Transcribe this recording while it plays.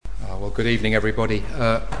Good evening, everybody.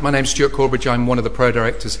 My name's Stuart Corbridge. I'm one of the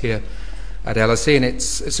pro-directors here at LSE, and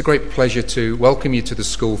it's a great pleasure to welcome you to the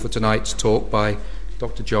school for tonight's talk by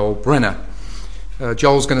Dr. Joel Brenner.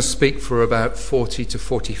 Joel's going to speak for about 40 to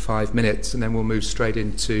 45 minutes, and then we'll move straight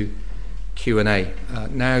into Q&A.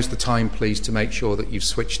 Now's the time, please, to make sure that you've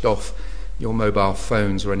switched off your mobile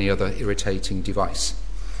phones or any other irritating device.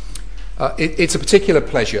 It's a particular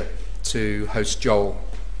pleasure to host Joel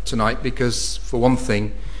tonight because, for one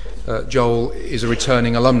thing, Joel is a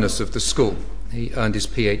returning alumnus of the school. He earned his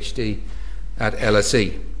PhD at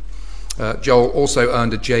LSE. Joel also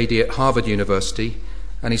earned a JD at Harvard University,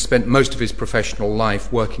 and he spent most of his professional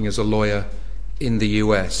life working as a lawyer in the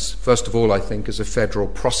US, first of all, I think, as a federal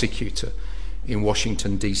prosecutor in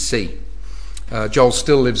Washington, D.C. Joel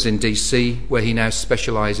still lives in D.C., where he now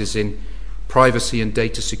specializes in privacy and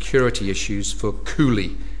data security issues for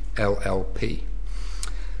Cooley, LLP.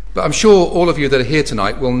 But I'm sure all of you that are here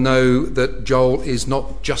tonight will know that Joel is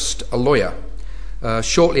not just a lawyer.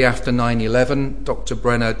 Shortly after 9/11, Dr.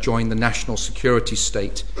 Brenner joined the National Security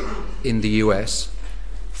State in the US,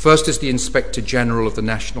 first as the Inspector General of the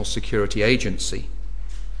National Security Agency,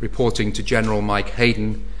 reporting to General Mike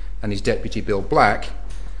Hayden and his deputy Bill Black,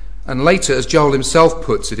 and later, as Joel himself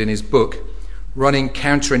puts it in his book, running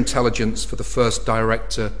counterintelligence for the first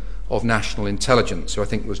Director of National Intelligence, who I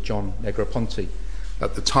think was John Negroponte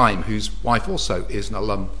at the time, whose wife also is an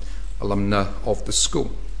alumna of the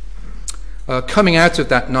school. Coming out of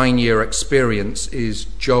that 9-year experience is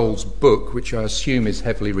Joel's book, which I assume is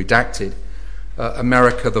heavily redacted,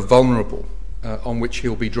 America the Vulnerable, on which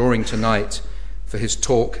he'll be drawing tonight for his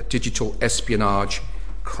talk, Digital Espionage,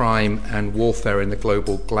 Crime and Warfare in the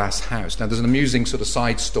Global Glass House. Now, there's an amusing sort of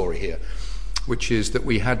side story here, which is that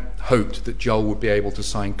we had hoped that Joel would be able to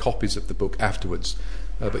sign copies of the book afterwards,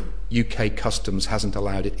 but UK Customs hasn't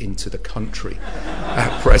allowed it into the country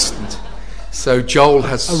at present. So Joel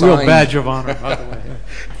has signed... A real badge of honor, by the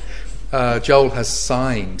way. Joel has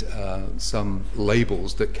signed some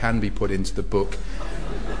labels that can be put into the book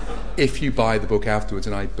if you buy the book afterwards,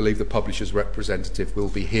 and I believe the publisher's representative will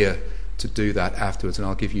be here to do that afterwards, and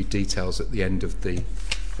I'll give you details at the end of the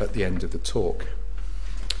talk.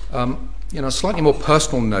 A slightly more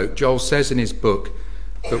personal note, Joel says in his book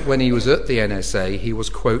that when he was at the NSA, he was,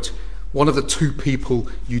 quote, one of the two people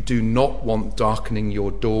you do not want darkening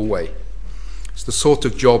your doorway. It's the sort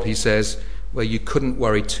of job, he says, where you couldn't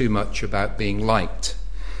worry too much about being liked.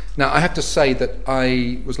 Now, I have to say that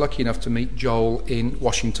I was lucky enough to meet Joel in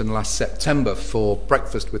Washington last September for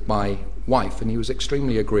breakfast with my wife, and he was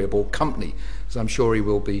extremely agreeable company, as I'm sure he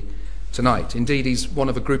will be tonight. Indeed, he's one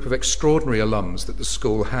of a group of extraordinary alums that the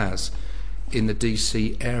school has in the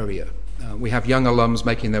DC area. We have young alums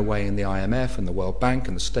making their way in the IMF and the World Bank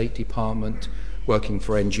and the State Department, working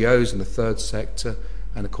for NGOs in the third sector,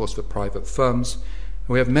 and of course for private firms. And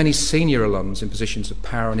we have many senior alums in positions of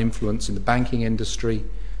power and influence in the banking industry,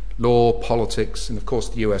 law, politics, and of course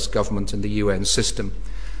the US government and the UN system,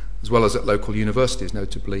 as well as at local universities,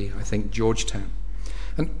 notably, I think, Georgetown.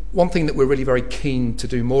 And one thing that we're really very keen to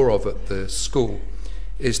do more of at the school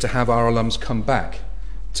is to have our alums come back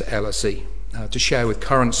to LSE, to share with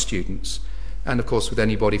current students, and of course with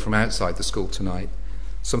anybody from outside the school tonight,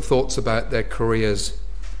 some thoughts about their careers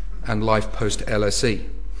and life post-LSE.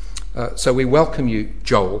 So we welcome you,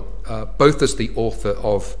 Joel, both as the author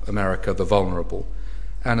of America the Vulnerable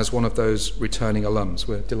and as one of those returning alums.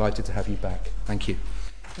 We're delighted to have you back. Thank you.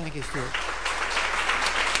 Thank you, Stuart.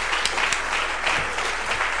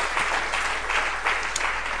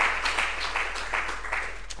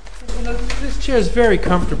 This chair is very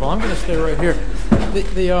comfortable. I'm going to stay right here.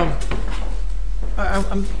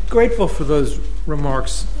 I'm grateful for those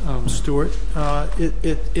remarks, Stuart.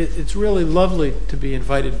 It's really lovely to be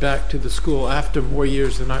invited back to the school after more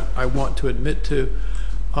years than I want to admit to.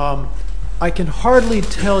 I can hardly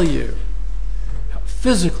tell you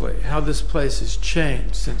physically how this place has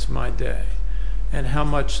changed since my day and how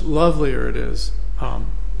much lovelier it is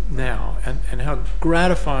now and how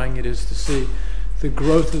gratifying it is to see the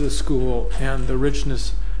growth of the school and the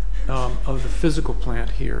richness of the physical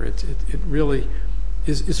plant here. It really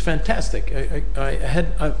is fantastic.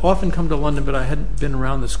 I've often come to London, but I hadn't been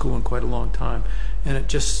around the school in quite a long time, and it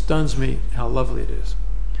just stuns me how lovely it is.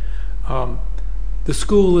 The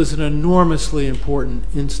school is an enormously important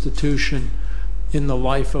institution in the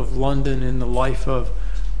life of London, in the life of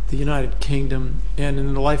the United Kingdom, and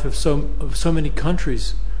in the life of so many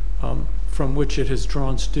countries from which it has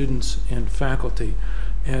drawn students and faculty,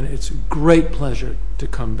 and it's a great pleasure to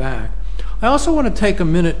come back. I also want to take a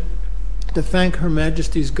minute to thank Her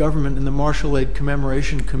Majesty's government and the Marshall Aid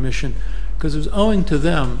Commemoration Commission, because it was owing to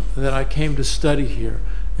them that I came to study here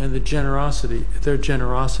and their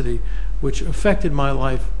generosity, which affected my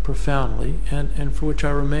life profoundly, and for which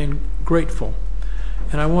I remain grateful.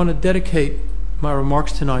 And I want to dedicate my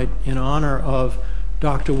remarks tonight in honor of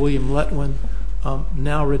Dr. William Letwin,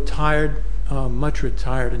 now retired, much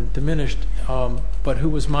retired and diminished, but who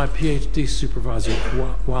was my PhD supervisor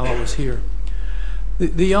while I was here.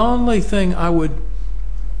 The only thing I would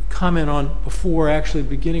comment on before actually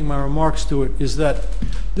beginning my remarks to it is that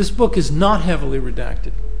this book is not heavily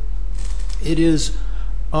redacted. It is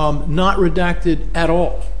not redacted at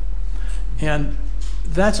all. And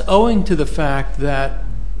that's owing to the fact that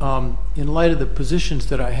in light of the positions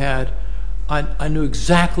that I had, I knew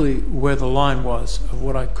exactly where the line was of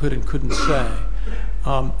what I could and couldn't say.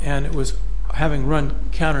 And it was, having run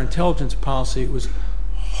counterintelligence policy, it was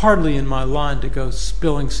hardly in my line to go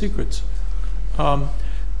spilling secrets. I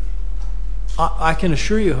can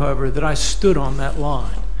assure you, however, that I stood on that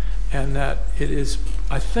line, and that it is,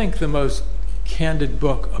 I think, the most candid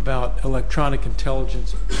book about electronic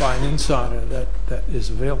intelligence by an insider that is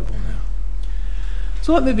available now.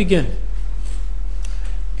 So let me begin.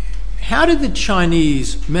 How did the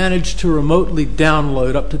Chinese manage to remotely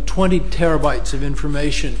download up to 20 terabytes of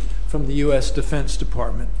information from the U.S. Defense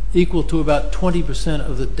Department, equal to about 20%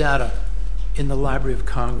 of the data in the Library of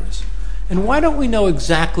Congress? And why don't we know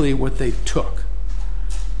exactly what they took?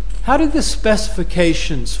 How did the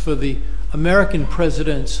specifications for the American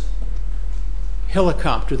president's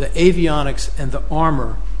helicopter, the avionics and the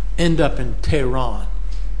armor, end up in Tehran?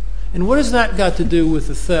 And what has that got to do with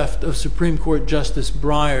the theft of Supreme Court Justice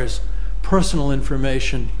Breyer's personal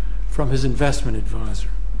information from his investment advisor?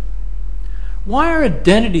 Why are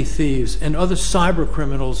identity thieves and other cyber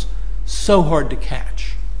criminals so hard to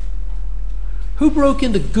catch? Who broke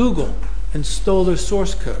into Google and stole their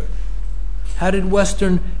source code? How did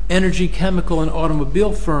Western energy, chemical, and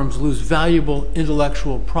automobile firms lose valuable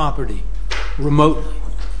intellectual property remotely?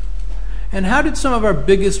 And how did some of our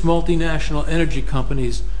biggest multinational energy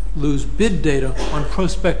companies lose bid data on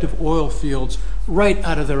prospective oil fields right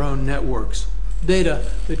out of their own networks? Data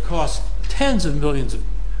that cost tens of millions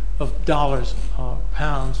of dollars,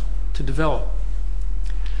 pounds, to develop.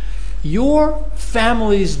 Your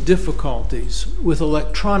family's difficulties with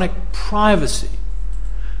electronic privacy,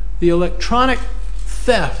 the electronic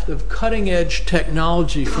theft of cutting-edge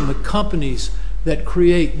technology from the companies that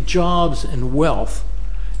create jobs and wealth,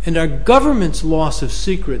 and our government's loss of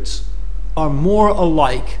secrets are more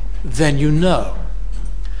alike than you know.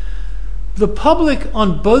 The public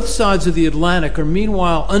on both sides of the Atlantic are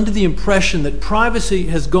meanwhile under the impression that privacy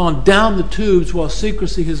has gone down the tubes while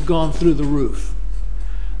secrecy has gone through the roof.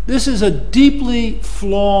 This is a deeply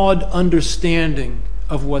flawed understanding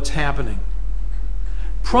of what's happening.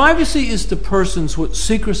 Privacy is to persons what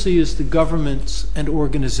secrecy is to governments and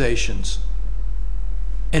organizations.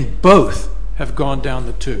 And both have gone down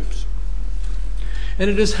the tubes. And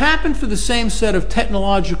it has happened for the same set of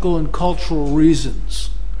technological and cultural reasons.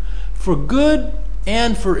 For good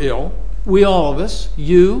and for ill, we all of us,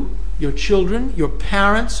 you, your children, your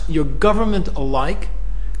parents, your government alike,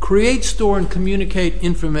 create, store, and communicate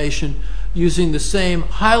information using the same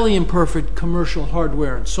highly imperfect commercial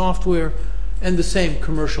hardware and software and the same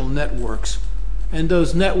commercial networks. And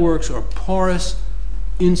those networks are porous,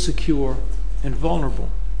 insecure, and vulnerable.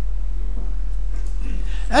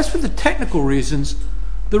 As for the technical reasons,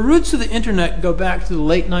 the roots of the internet go back to the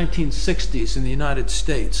late 1960s in the United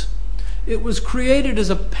States. It was created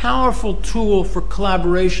as a powerful tool for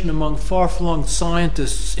collaboration among far-flung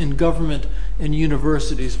scientists in government and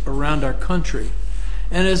universities around our country.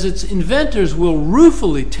 And as its inventors will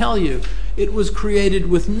ruefully tell you, it was created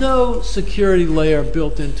with no security layer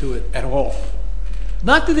built into it at all.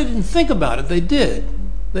 Not that they didn't think about it, they did.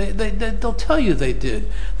 They'll tell you they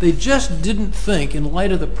did. They just didn't think, in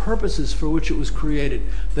light of the purposes for which it was created,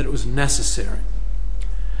 that it was necessary.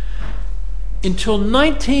 Until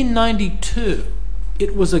 1992,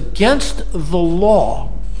 it was against the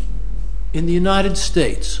law in the United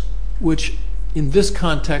States, which in this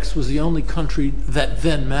context was the only country that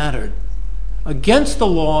then mattered, against the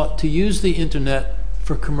law to use the internet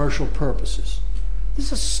for commercial purposes. This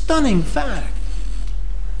is a stunning fact.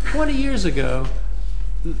 20 years ago,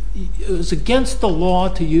 it was against the law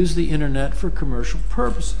to use the internet for commercial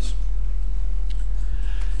purposes.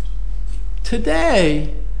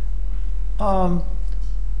 Today,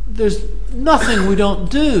 there's nothing we don't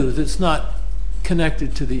do that's not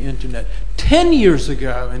connected to the internet. 10 years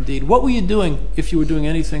ago, indeed, what were you doing if you were doing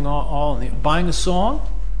anything all in the, buying a song,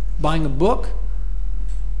 buying a book,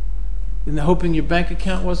 and hoping your bank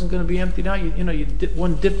account wasn't going to be emptied out? You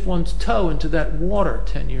dipped one's toe into that water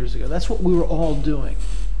 10 years ago. That's what we were all doing.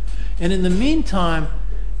 And in the meantime,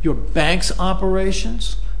 your bank's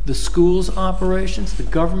operations, the school's operations, the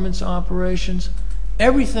government's operations.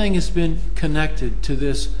 Everything has been connected to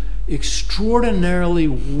this extraordinarily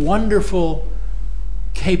wonderful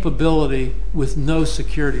capability with no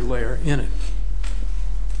security layer in it.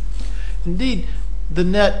 Indeed, the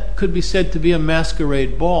net could be said to be a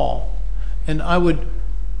masquerade ball, and I would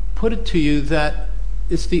put it to you that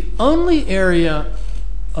it's the only area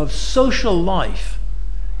of social life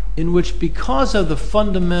in which, because of the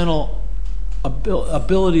fundamental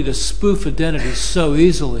ability to spoof identities so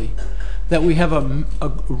easily, that we have a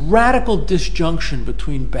radical disjunction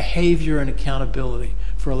between behavior and accountability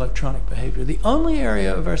for electronic behavior. The only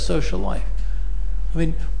area of our social life. I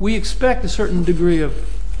mean, we expect a certain degree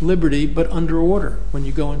of liberty, but under order. When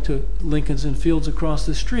you go into Lincoln's Inn Fields across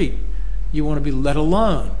the street, you want to be let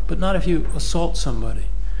alone, but not if you assault somebody.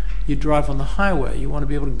 You drive on the highway, you want to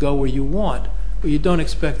be able to go where you want, but you don't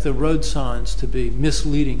expect the road signs to be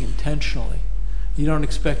misleading intentionally. You don't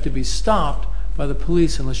expect to be stopped by the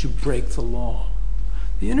police unless you break the law.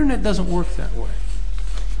 The internet doesn't work that way.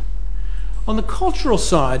 On the cultural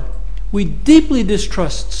side, we deeply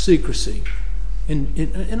distrust secrecy.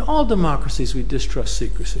 In all democracies, we distrust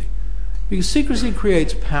secrecy, because secrecy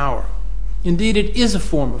creates power. Indeed, it is a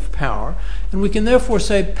form of power, and we can therefore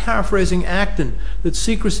say, paraphrasing Acton, that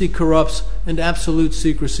secrecy corrupts and absolute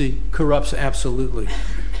secrecy corrupts absolutely.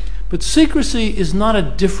 But secrecy is not a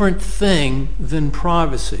different thing than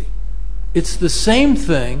privacy. It's the same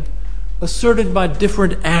thing asserted by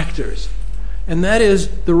different actors, and that is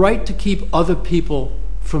the right to keep other people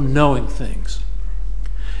from knowing things.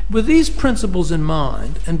 With these principles in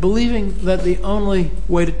mind, and believing that the only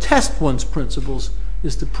way to test one's principles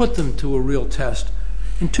is to put them to a real test,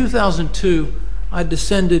 in 2002, I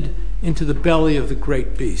descended into the belly of the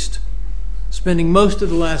great beast, spending most of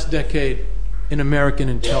the last decade in American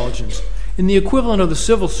intelligence, in the equivalent of the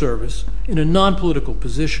civil service, in a non-political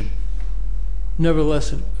position.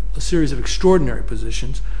 Nevertheless, a series of extraordinary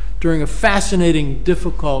positions during a fascinating,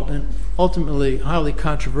 difficult, and ultimately highly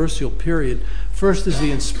controversial period. First as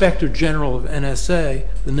the Inspector General of NSA,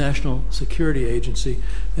 the National Security Agency,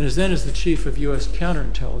 and then as the Chief of U.S.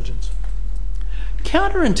 Counterintelligence.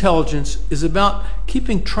 Counterintelligence is about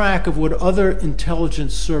keeping track of what other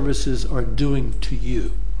intelligence services are doing to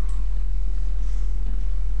you.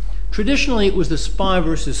 Traditionally, it was the spy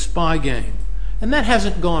versus spy game, and that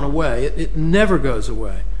hasn't gone away. It never goes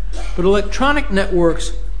away. But electronic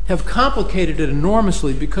networks have complicated it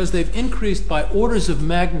enormously because they've increased by orders of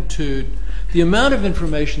magnitude the amount of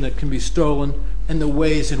information that can be stolen and the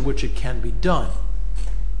ways in which it can be done.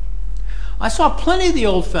 I saw plenty of the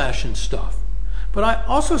old-fashioned stuff, but I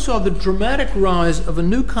also saw the dramatic rise of a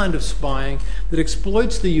new kind of spying that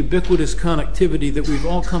exploits the ubiquitous connectivity that we've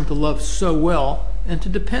all come to love so well and to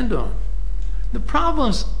depend on. The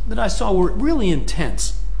problems that I saw were really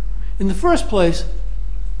intense. In the first place,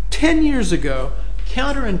 10 years ago,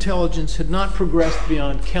 counterintelligence had not progressed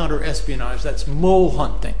beyond counterespionage. That's mole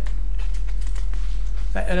hunting.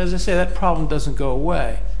 And as I say, that problem doesn't go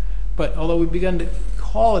away. But although we began to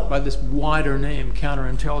call it by this wider name,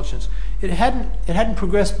 counterintelligence, it hadn't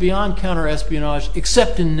progressed beyond counterespionage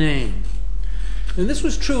except in name. And this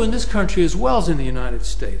was true in this country as well as in the United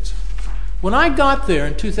States. When I got there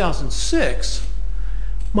in 2006,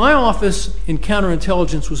 my office in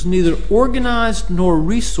counterintelligence was neither organized nor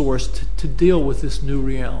resourced to deal with this new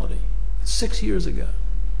reality. 6 years ago.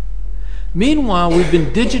 Meanwhile, we've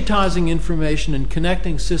been digitizing information and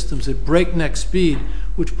connecting systems at breakneck speed,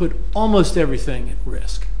 which put almost everything at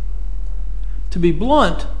risk. To be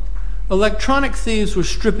blunt, electronic thieves were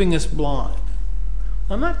stripping us blind.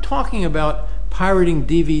 I'm not talking about pirating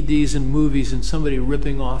DVDs and movies and somebody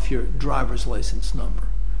ripping off your driver's license number.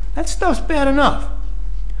 That stuff's bad enough.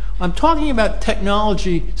 I'm talking about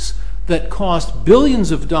technologies that cost billions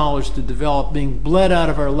of dollars to develop being bled out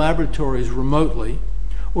of our laboratories remotely,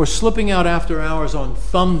 or slipping out after hours on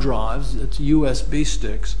thumb drives, that's USB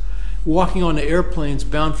sticks, walking onto airplanes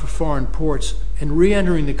bound for foreign ports, and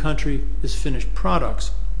re-entering the country as finished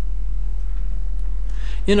products.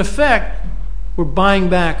 In effect, we're buying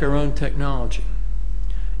back our own technology.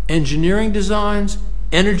 Engineering designs,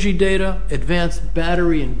 energy data, advanced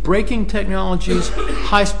battery and braking technologies,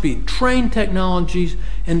 high-speed train technologies,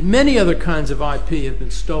 and many other kinds of IP have been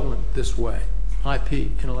stolen this way. IP,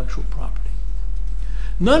 intellectual property.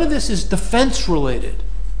 None of this is defense-related,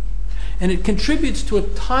 and it contributes to a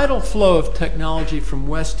tidal flow of technology from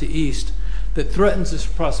west to east that threatens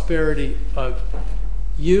the prosperity of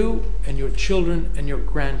you and your children and your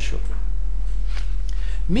grandchildren.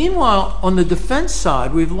 Meanwhile, on the defense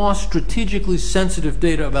side, we've lost strategically sensitive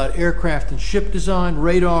data about aircraft and ship design,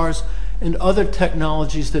 radars, and other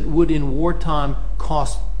technologies that would in wartime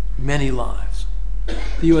cost many lives.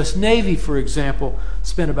 The U.S. Navy, for example,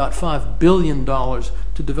 spent about $5 billion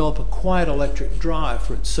to develop a quiet electric drive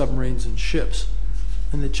for its submarines and ships,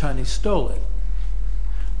 and the Chinese stole it.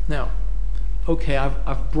 Now, okay,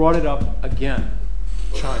 I've brought it up again,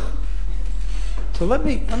 China. So let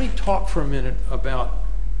me talk for a minute about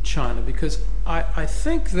China, because I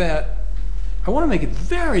think that I want to make it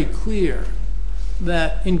very clear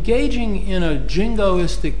that engaging in a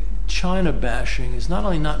jingoistic China bashing is not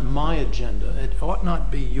only not my agenda, it ought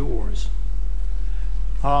not be yours.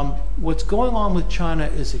 What's going on with China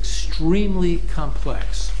is extremely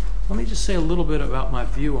complex. Let me just say a little bit about my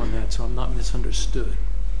view on that so I'm not misunderstood.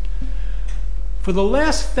 For the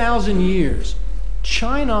last 1,000 years,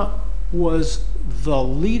 China was the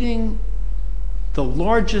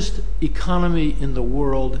largest economy in the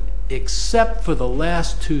world except for the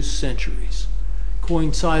last 2 centuries,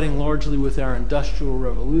 coinciding largely with our Industrial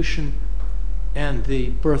Revolution and the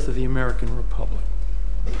birth of the American Republic.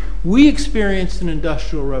 We experienced an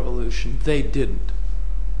Industrial Revolution. They didn't.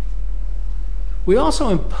 We also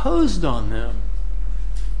imposed on them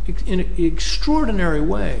in extraordinary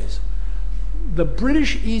ways. The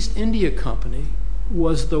British East India Company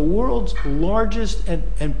was the world's largest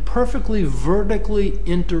and perfectly vertically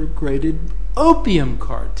integrated opium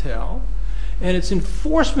cartel, and its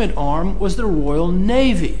enforcement arm was the Royal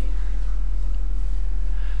Navy.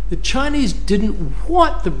 The Chinese didn't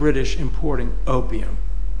want the British importing opium,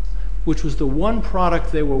 which was the one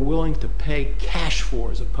product they were willing to pay cash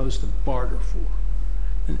for as opposed to barter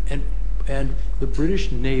for. And the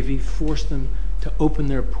British Navy forced them to open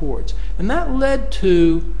their ports. And that led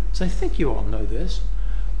to, as I think you all know this,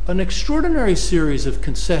 an extraordinary series of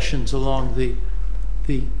concessions along the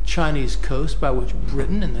Chinese coast, by which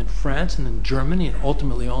Britain and then France and then Germany and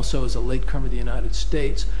ultimately also as a latecomer the United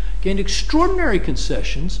States gained extraordinary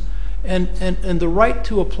concessions and the right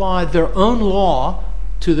to apply their own law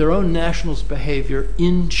to their own nationals' behavior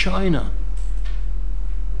in China.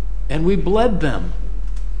 And we bled them.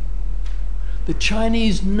 The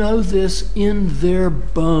Chinese know this in their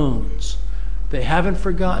bones. They haven't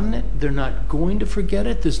forgotten it. They're not going to forget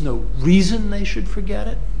it. There's no reason they should forget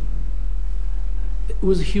it. It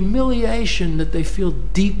was a humiliation that they feel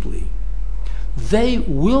deeply. They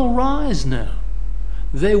will rise now.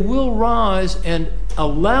 They will rise, and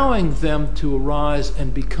allowing them to arise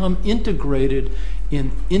and become integrated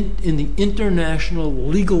in the international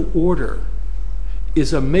legal order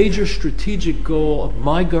is a major strategic goal of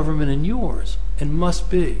my government and yours, and must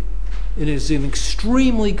be. It is an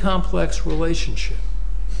extremely complex relationship.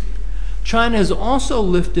 China has also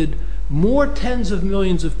lifted more tens of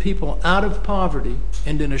millions of people out of poverty,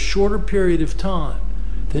 and in a shorter period of time,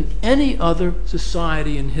 than any other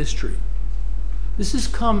society in history. This has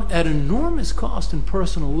come at enormous cost in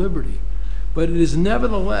personal liberty, but it is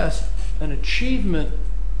nevertheless an achievement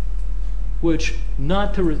which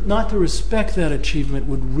not to respect that achievement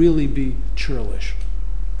would really be churlish.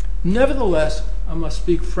 Nevertheless, I must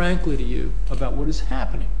speak frankly to you about what is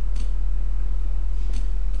happening.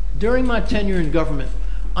 During my tenure in government,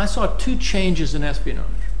 I saw 2 changes in espionage.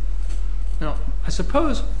 Now, I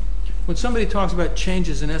suppose when somebody talks about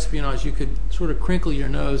changes in espionage, you could sort of crinkle your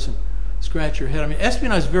nose and scratch your head. I mean,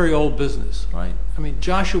 espionage is very old business, right? I mean,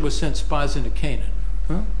 Joshua sent spies into Canaan.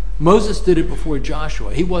 Huh? Moses did it before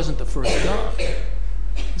Joshua. He wasn't the first guy.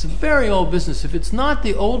 It's a very old business. If it's not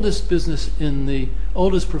the oldest business in the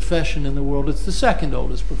oldest profession in the world, it's the second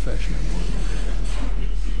oldest profession in the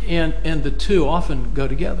world. And the two often go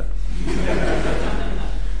together.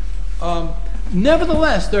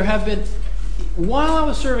 Nevertheless, there have been, while I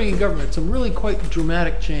was serving in government, some really quite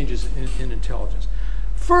dramatic changes in intelligence.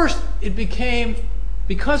 First, it became,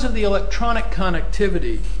 because of the electronic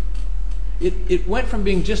connectivity, it went from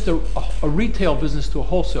being just a retail business to a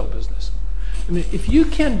wholesale business. I mean, if you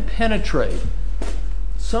can penetrate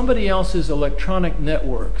somebody else's electronic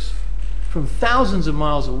networks from thousands of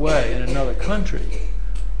miles away in another country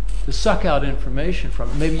to suck out information from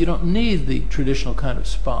it, maybe you don't need the traditional kind of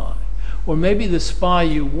spy. Or maybe the spy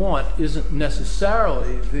you want isn't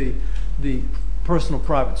necessarily the personal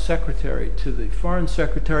private secretary to the foreign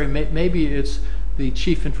secretary. Maybe it's the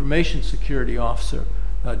chief information security officer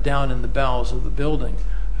down in the bowels of the building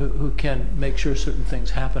who can make sure certain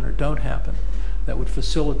things happen or don't happen that would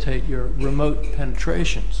facilitate your remote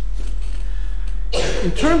penetrations.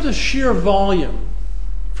 In terms of sheer volume,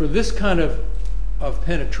 for this kind of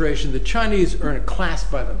penetration, the Chinese are in a class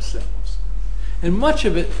by themselves. And much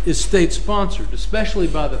of it is state-sponsored, especially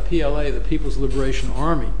by the PLA, the People's Liberation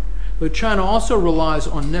Army. But China also relies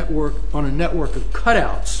on a network of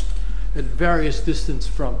cutouts at various distance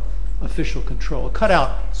from official control, a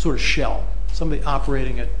cutout sort of shell, somebody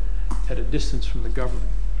operating at a distance from the government.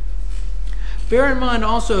 Bear in mind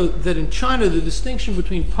also that in China, the distinction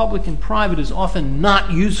between public and private is often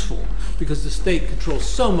not useful because the state controls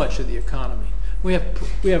so much of the economy. We have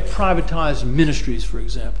privatized ministries, for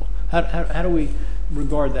example. How do we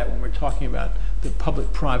regard that when we're talking about the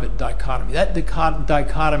public-private dichotomy? That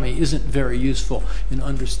dichotomy isn't very useful in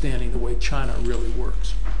understanding the way China really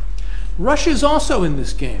works. Russia is also in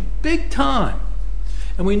this game, big time.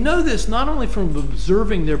 And we know this not only from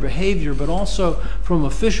observing their behavior, but also from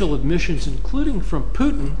official admissions, including from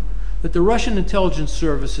Putin, that the Russian intelligence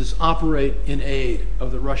services operate in aid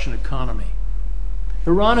of the Russian economy.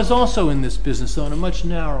 Iran is also in this business, though in a much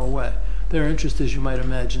narrower way. Their interest, as you might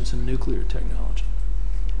imagine, is in nuclear technology.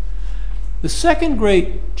 The second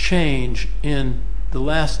great change in the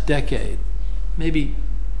last decade, maybe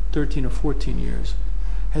 13 or 14 years,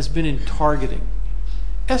 has been in targeting.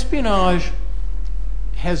 Espionage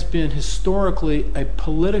has been historically a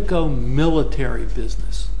politico-military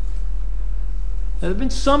business. Now, there have been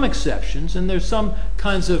some exceptions, and there's some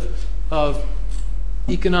kinds of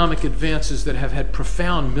economic advances that have had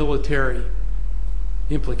profound military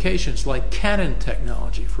implications, like cannon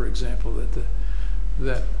technology, for example,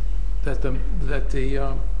 that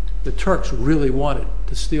the Turks really wanted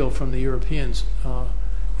to steal from the Europeans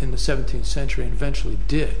in the 17th century and eventually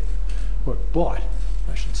did, or bought,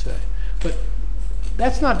 I should say. But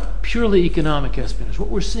that's not purely economic espionage. What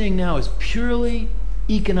we're seeing now is purely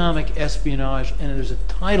economic espionage, and there's a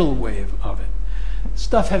tidal wave of it.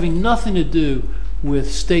 Stuff having nothing to do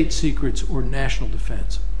with state secrets or national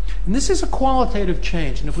defense. And this is a qualitative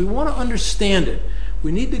change, and if we want to understand it,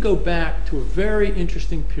 we need to go back to a very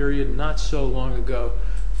interesting period not so long ago,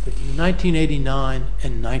 1989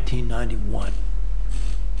 and 1991.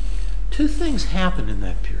 Two things happened in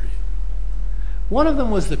that period. One of them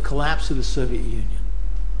was the collapse of the Soviet Union.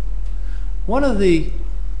 One of the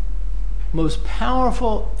most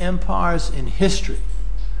powerful empires in history,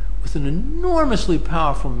 with an enormously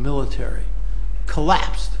powerful military,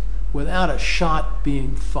 collapsed without a shot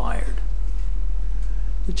being fired.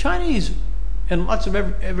 The Chinese and lots of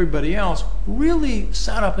everybody else really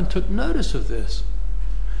sat up and took notice of this.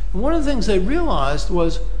 And one of the things they realized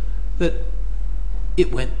was that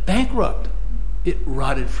it went bankrupt. It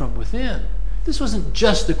rotted from within. This wasn't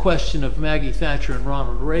just a question of Maggie Thatcher and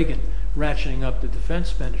Ronald Reagan ratcheting up the defense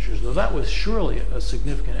expenditures, though that was surely a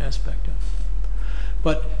significant aspect of it.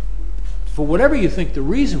 But for whatever you think the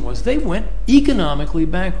reason was, they went economically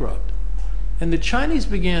bankrupt. And the Chinese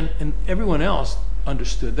began, and everyone else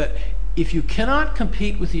understood, that if you cannot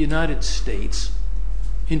compete with the United States,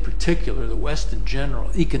 in particular, the West in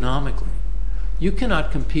general, economically, you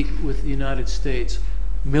cannot compete with the United States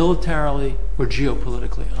militarily or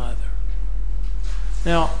geopolitically either.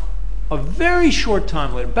 Now, a very short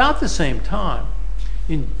time later, about the same time,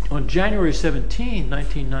 on January 17,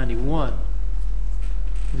 1991,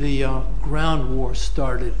 the ground war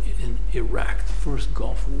started in Iraq, the first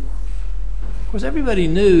Gulf War. Of course, everybody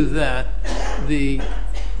knew that the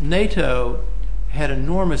NATO had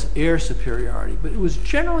enormous air superiority, but it was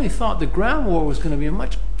generally thought the ground war was going to be a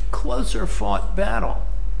much closer fought battle.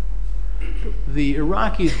 The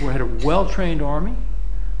Iraqis had a well-trained army,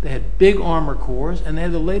 they had big armor corps, and they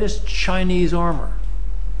had the latest Chinese armor.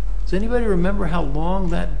 Does anybody remember how long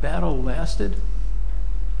that battle lasted?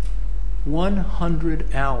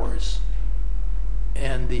 100 hours.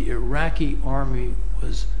 And the Iraqi army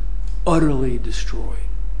was utterly destroyed.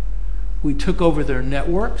 We took over their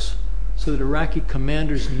networks so that Iraqi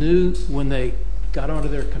commanders knew when they got onto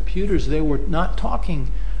their computers they were not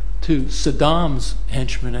talking to Saddam's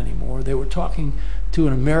henchmen anymore. They were talking to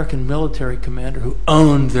an American military commander who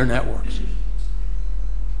owned their networks.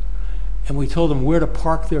 And we told them where to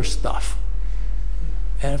park their stuff.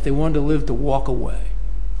 And if they wanted to live, to walk away.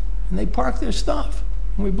 And they parked their stuff.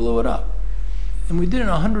 And we blew it up. And we did it in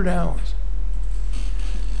 100 hours.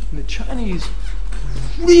 And the Chinese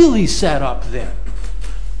really sat up then.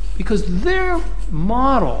 Because their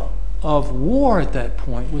model of war at that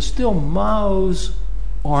point was still Mao's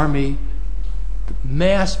army,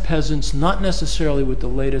 mass peasants, not necessarily with the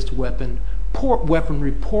latest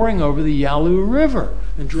weaponry, pouring over the Yalu River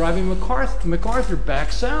and driving MacArthur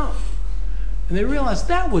back south. And they realized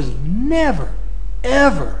that was never,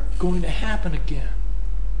 ever going to happen again.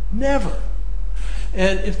 Never.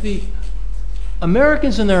 And if the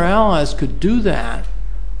Americans and their allies could do that,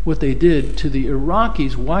 what they did to the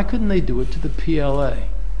Iraqis, why couldn't they do it to the PLA?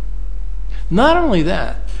 Not only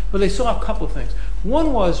that, but they saw a couple of things.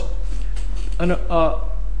 One was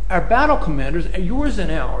our battle commanders, yours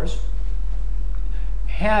and ours,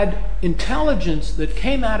 had intelligence that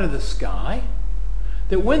came out of the sky,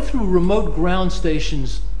 that went through remote ground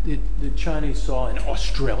stations that the Chinese saw in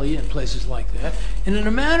Australia and places like that, and in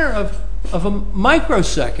a matter of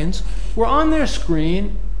microseconds were on their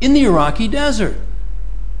screen in the Iraqi desert.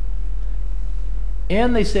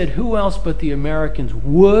 And they said, who else but the Americans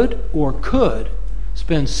would or could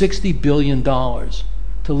spend $60 billion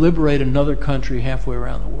to liberate another country halfway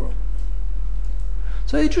around the world?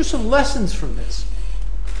 So they drew some lessons from this.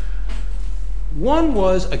 One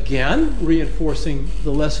was, again, reinforcing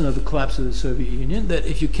the lesson of the collapse of the Soviet Union, that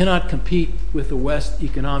if you cannot compete with the West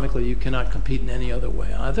economically, you cannot compete in any other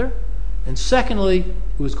way either. And secondly,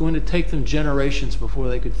 it was going to take them generations before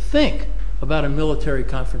they could think about a military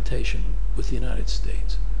confrontation with the United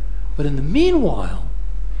States. But in the meanwhile,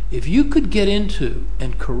 if you could get into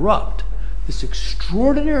and corrupt this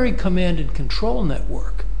extraordinary command and control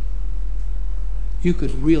network, you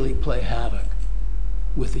could really play havoc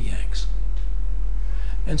with the Yanks.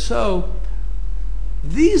 And so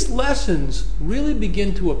these lessons really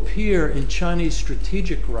begin to appear in Chinese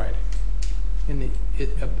strategic writing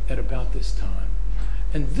at about this time.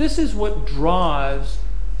 And this is what drives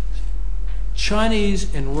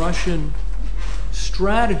Chinese and Russian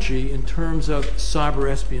strategy in terms of cyber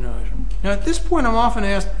espionage. Now, at this point, I'm often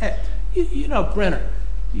asked, hey, you know, Brenner,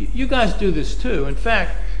 you guys do this too. In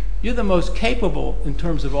fact, you're the most capable in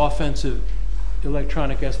terms of offensive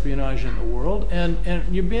electronic espionage in the world, and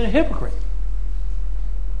you're being a hypocrite.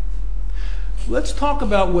 Let's talk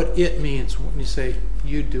about what it means when you say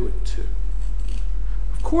you do it too.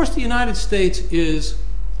 Of course, the United States is,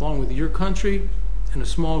 along with your country and a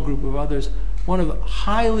small group of others, one of the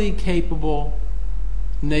highly capable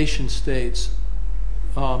nation states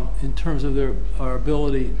in terms of our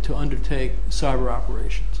ability to undertake cyber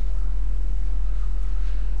operations.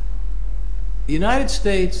 The United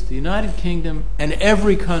States, the United Kingdom, and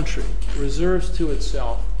every country reserves to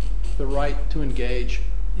itself the right to engage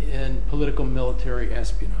in political military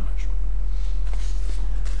espionage.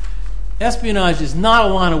 Espionage is not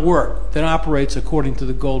a line of work that operates according to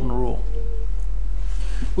the golden rule,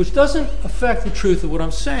 which doesn't affect the truth of what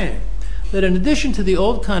I'm saying, that in addition to the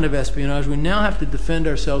old kind of espionage, we now have to defend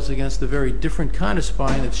ourselves against the very different kind of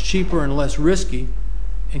spying that's cheaper and less risky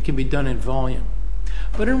and can be done in volume.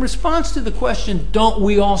 But in response to the question, don't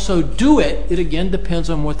we also do it, it again depends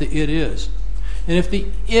on what the it is. And if the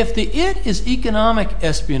it is economic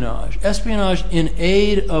espionage, espionage in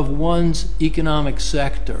aid of one's economic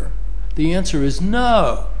sector, the answer is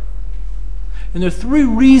no. And there are three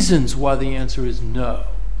reasons why the answer is no.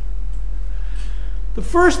 The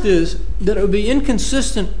first is that it would be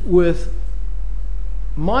inconsistent with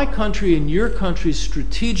my country and your country's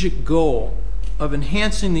strategic goal of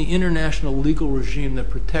enhancing the international legal regime that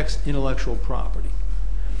protects intellectual property.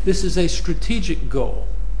 This is a strategic goal.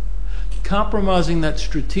 Compromising that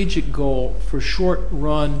strategic goal for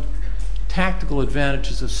short-run tactical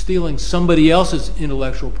advantages of stealing somebody else's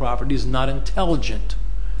intellectual property is not intelligent.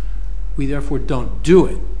 We therefore don't do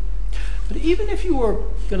it. But even if you were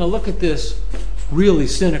going to look at this really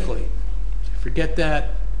cynically, forget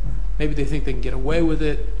that, maybe they think they can get away with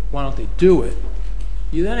it, why don't they do it?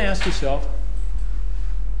 You then ask yourself,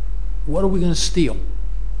 what are we going to steal?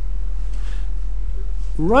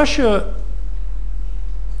 Russia,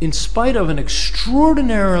 in spite of an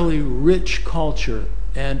extraordinarily rich culture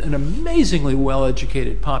and an amazingly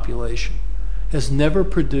well-educated population, has never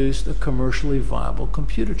produced a commercially viable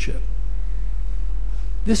computer chip.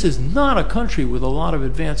 This is not a country with a lot of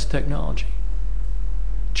advanced technology.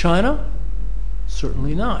 China?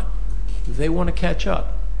 Certainly not. They want to catch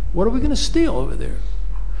up. What are we going to steal over there?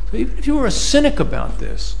 So even if you were a cynic about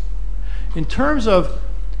this, in terms of,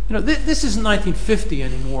 this isn't 1950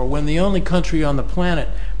 anymore, when the only country on the planet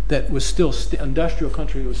that was still, industrial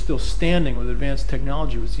country that was still standing with advanced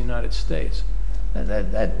technology was the United States.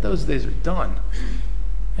 Those days are done.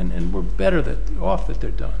 And we're better off that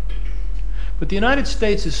they're done. But the United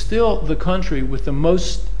States is still the country with the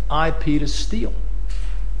most IP to steal,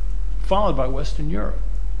 followed by Western Europe.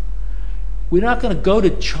 We're not going to go to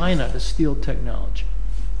China to steal technology.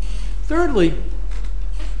 Thirdly,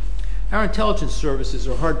 our intelligence services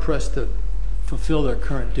are hard-pressed to fulfill their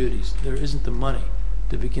current duties. There isn't the money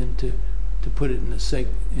to begin to put it in the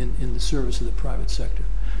service of the private sector.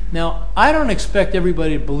 Now, I don't expect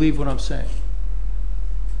everybody to believe what I'm saying.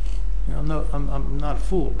 I'm not a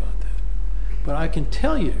fool about that. But I can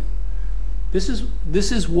tell you, this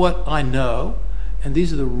is what I know, and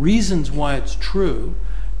these are the reasons why it's true,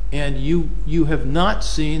 and you have not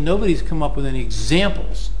seen, nobody's come up with any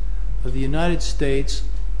examples of the United States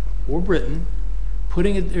or Britain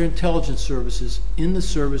putting their intelligence services in the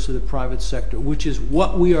service of the private sector, which is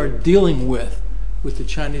what we are dealing with the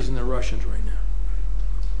Chinese and the Russians right now.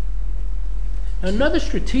 Another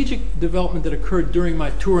strategic development that occurred during my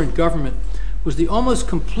tour in government was the almost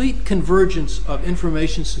complete convergence of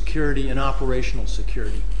information security and operational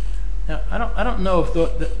security. Now, I don't know if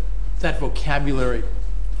that vocabulary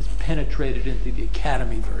has penetrated into the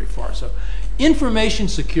academy very far. So, information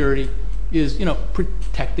security is,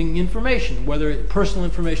 protecting information, whether personal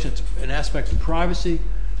information, it's an aspect of privacy.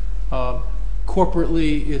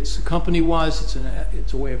 Corporately, it's company-wise,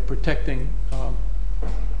 it's a way of protecting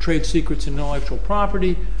trade secrets and intellectual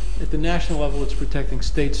property. At the national level, it's protecting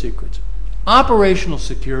state secrets. Operational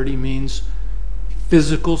security means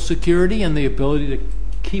physical security and the ability to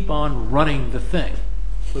keep on running the thing,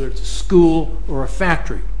 whether it's a school or a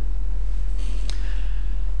factory.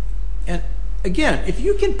 And again, if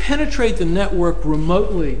you can penetrate the network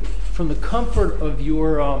remotely from the comfort of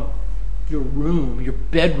your room, your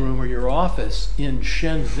bedroom, or your office in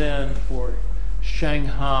Shenzhen or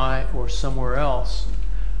Shanghai or somewhere else,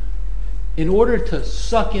 in order to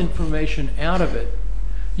suck information out of it,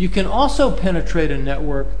 you can also penetrate a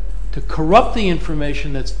network to corrupt the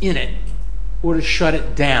information that's in it or to shut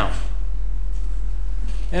it down.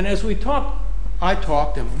 And as I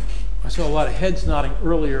talked, and I saw a lot of heads nodding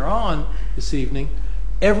earlier on this evening,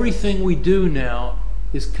 everything we do now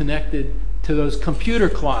is connected to those computer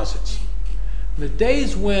closets. The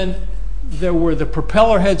days when the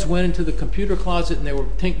propeller heads went into the computer closet and there were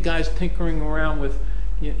guys tinkering around with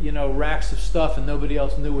racks of stuff and nobody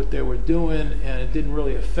else knew what they were doing, and it didn't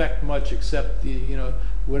really affect much except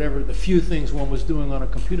whatever the few things one was doing on a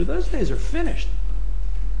computer. Those days are finished.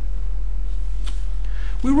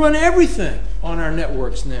 We run everything on our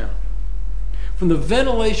networks now. From the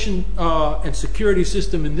ventilation and security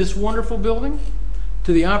system in this wonderful building,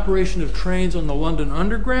 to the operation of trains on the London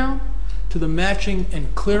Underground, to the matching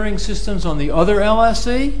and clearing systems on the other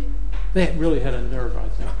LSE. They really had a nerve, I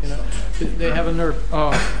think. They have a nerve.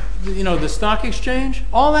 The stock exchange,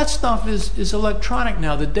 all that stuff is electronic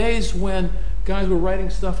now. The days when guys were writing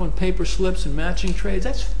stuff on paper slips and matching trades,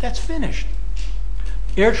 that's finished.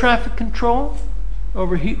 Air traffic control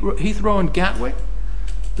over Heathrow and Gatwick,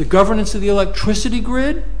 the governance of the electricity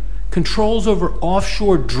grid, controls over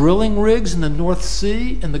offshore drilling rigs in the North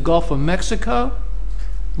Sea and the Gulf of Mexico,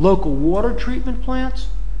 local water treatment plants,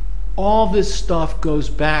 all this stuff goes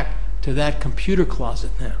back to that computer closet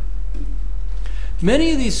now.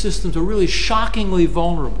 Many of these systems are really shockingly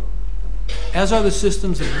vulnerable, as are the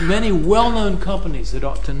systems of many well-known companies that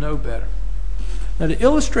ought to know better. Now, to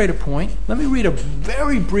illustrate a point, let me read a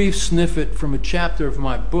very brief snippet from a chapter of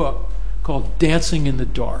my book called Dancing in the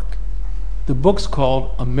Dark. The book's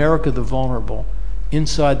called America the Vulnerable: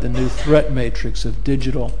 Inside the New Threat Matrix of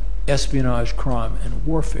Digital Espionage, Crime, and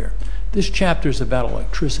Warfare. This chapter is about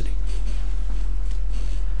electricity.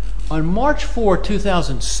 On March 4,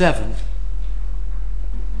 2007,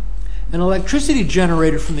 an electricity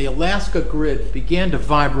generator from the Alaska grid began to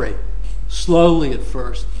vibrate, slowly at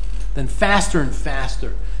first, then faster and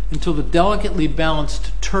faster, until the delicately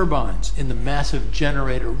balanced turbines in the massive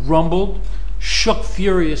generator rumbled, shook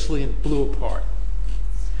furiously, and blew apart.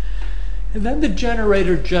 And then the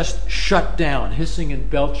generator just shut down, hissing and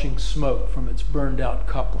belching smoke from its burned-out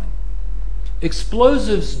coupling.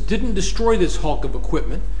 Explosives didn't destroy this hulk of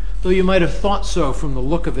equipment, though you might have thought so from the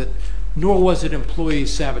look of it, nor was it employee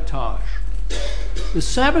sabotage. The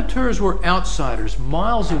saboteurs were outsiders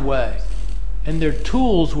miles away, and their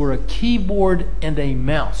tools were a keyboard and a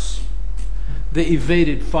mouse. They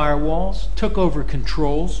evaded firewalls, took over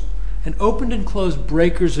controls, and opened and closed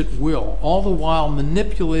breakers at will, all the while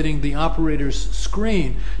manipulating the operator's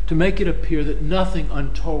screen to make it appear that nothing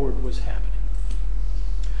untoward was happening.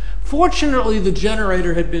 Fortunately, the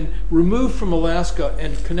generator had been removed from Alaska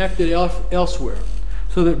and connected elsewhere,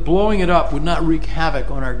 so that blowing it up would not wreak havoc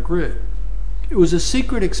on our grid. It was a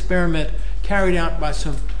secret experiment carried out by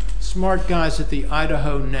some smart guys at the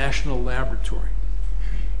Idaho National Laboratory.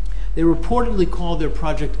 They reportedly called their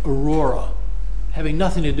project Aurora, having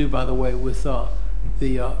nothing to do, by the way, with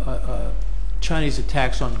the Chinese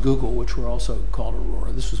attacks on Google, which were also called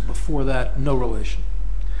Aurora. This was before that, no relation.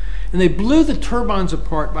 And they blew the turbines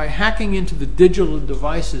apart by hacking into the digital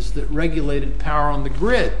devices that regulated power on the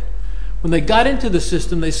grid. When they got into the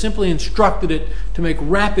system, they simply instructed it to make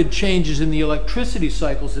rapid changes in the electricity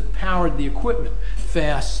cycles that powered the equipment.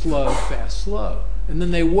 Fast, slow. And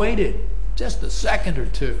then they waited just a second or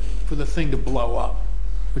two for the thing to blow up,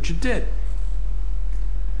 which it did.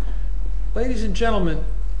 Ladies and gentlemen,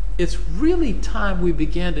 it's really time we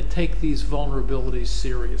began to take these vulnerabilities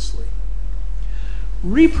seriously.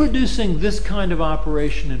 reproducing this kind of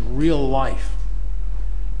operation in real life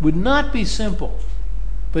would not be simple,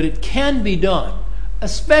 but it can be done,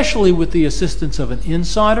 especially with the assistance of an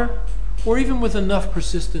insider or even with enough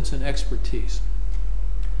persistence and expertise.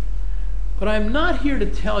 But I'm not here to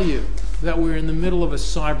tell you that we're in the middle of a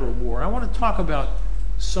cyber war. I want to talk about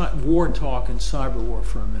war talk and cyber war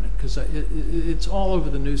for a minute, because it's all over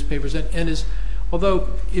the newspapers. And is, although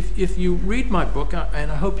if you read my book,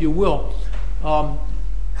 and I hope you will,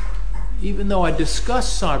 even though I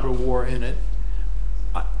discuss cyber war in it,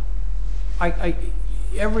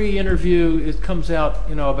 every interview it comes out,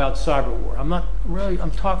 about cyber war.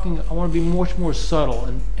 I'm talking. I want to be much more subtle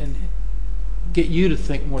and get you to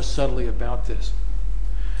think more subtly about this.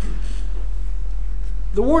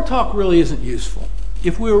 The war talk really isn't useful.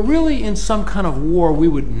 If we were really in some kind of war, we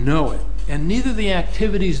would know it, and neither the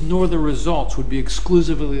activities nor the results would be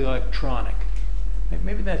exclusively electronic.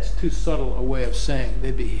 Maybe that's too subtle a way of saying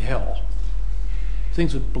they'd be hell.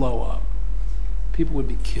 Things would blow up. People would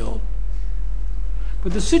be killed.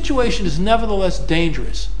 But the situation is nevertheless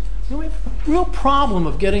dangerous. We have a real problem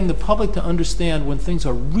of getting the public to understand when things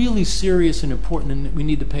are really serious and important and we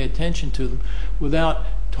need to pay attention to them without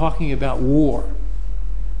talking about war.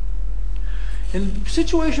 And the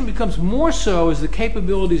situation becomes more so as the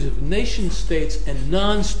capabilities of nation states and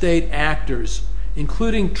non-state actors,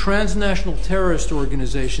 including transnational terrorist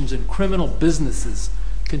organizations and criminal businesses,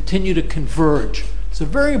 continue to converge. It's a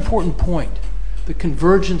very important point, the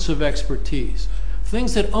convergence of expertise.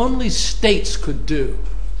 Things that only states could do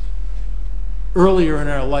earlier in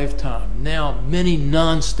our lifetime, now many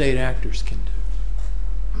non-state actors can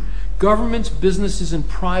do. Governments, businesses, and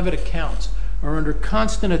private accounts are under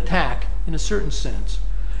constant attack in a certain sense.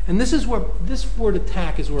 And this word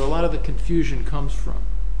attack is where a lot of the confusion comes from.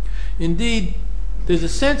 Indeed, there's a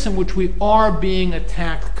sense in which we are being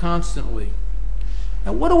attacked constantly.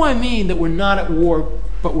 Now, what do I mean that we're not at war,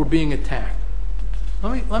 but we're being attacked?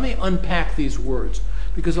 Let me unpack these words,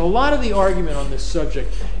 because a lot of the argument on this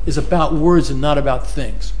subject is about words and not about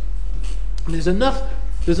things. And there's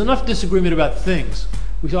enough disagreement about things.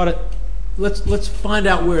 We ought to let's find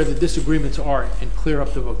out where the disagreements are and clear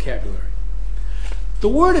up the vocabulary. The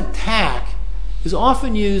word attack is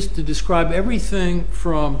often used to describe everything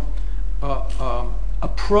from a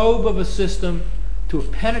probe of a system to a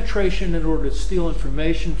penetration in order to steal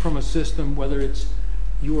information from a system, whether it's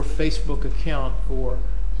your Facebook account or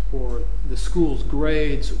the school's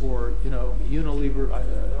grades or Unilever. I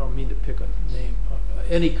don't mean to pick a name.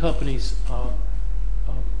 Any company's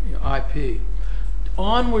IP.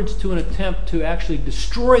 Onwards to an attempt to actually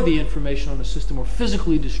destroy the information on the system or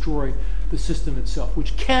physically destroy the system itself,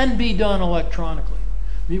 which can be done electronically.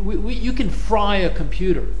 You can fry a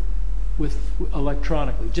computer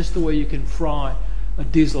electronically, just the way you can fry a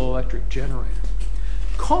diesel electric generator.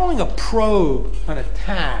 Calling a probe an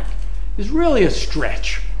attack is really a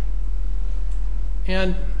stretch.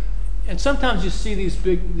 And sometimes you see these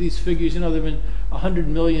figures, there have been 100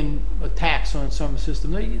 million attacks on some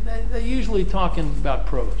system. They're usually talking about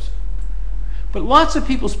probes. But lots of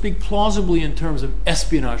people speak plausibly in terms of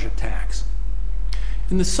espionage attacks.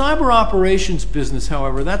 In the cyber operations business,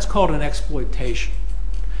 however, that's called an exploitation.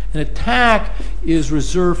 An attack is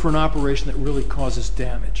reserved for an operation that really causes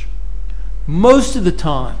damage. Most of the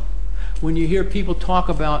time, when you hear people talk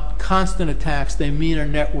about constant attacks, they mean our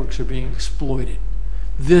networks are being exploited.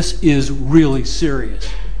 This is really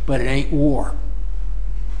serious, but it ain't war.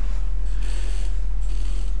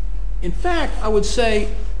 In fact, I would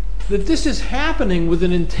say that this is happening with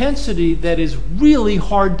an intensity that is really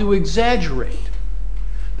hard to exaggerate.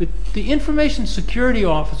 The information security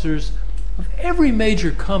officers of every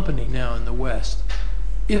major company now in the West,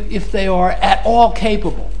 if they are at all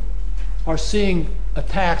capable, are seeing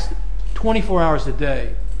attacks 24 hours a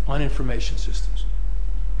day on information systems.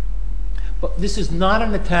 But this is not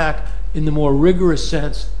an attack in the more rigorous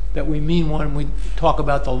sense that we mean when we talk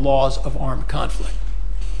about the laws of armed conflict,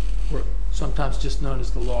 or sometimes just known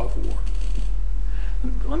as the law of war.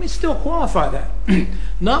 Let me still qualify that.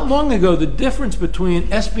 Not long ago, the difference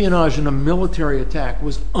between espionage and a military attack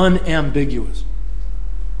was unambiguous.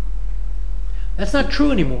 That's not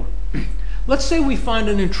true anymore. Let's say we find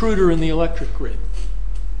an intruder in the electric grid.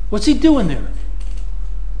 What's he doing there?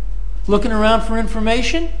 Looking around for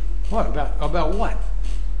information? What about what?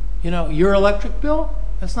 Your electric bill?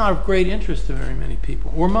 That's not of great interest to very many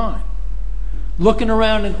people, or mine. Looking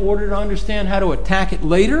around in order to understand how to attack it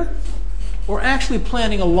later? Or actually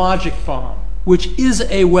planning a logic bomb, which is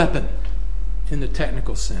a weapon in the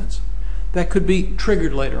technical sense, that could be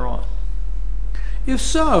triggered later on. If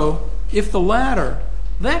so, if the latter,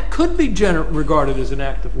 that could be regarded as an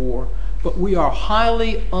act of war, But we are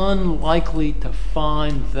highly unlikely to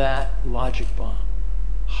find that logic bomb.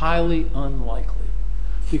 Highly unlikely.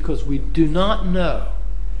 Because we do not know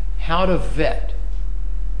how to vet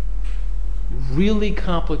really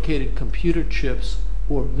complicated computer chips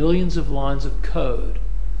or millions of lines of code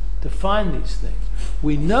to find these things.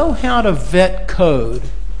 We know how to vet code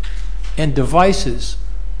and devices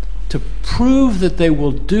to prove that they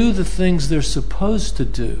will do the things they're supposed to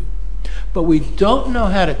do, but we don't know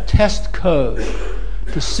how to test code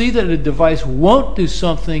to see that a device won't do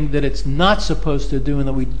something that it's not supposed to do and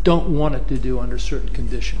that we don't want it to do under certain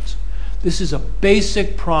conditions. This is a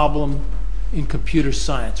basic problem in computer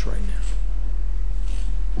science right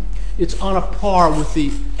now. It's on a par with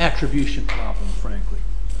the attribution problem, frankly.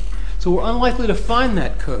 So we're unlikely to find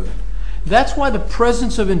that code. That's why the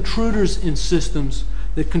presence of intruders in systems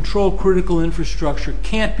that control critical infrastructure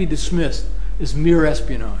can't be dismissed as mere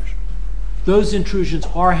espionage. Those intrusions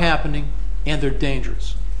are happening, and they're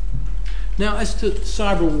dangerous. Now, as to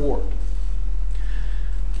cyber war,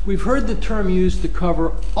 we've heard the term used to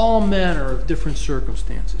cover all manner of different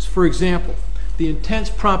circumstances. For example, the intense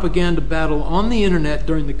propaganda battle on the internet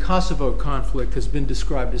during the Kosovo conflict has been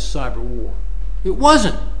described as cyber war. It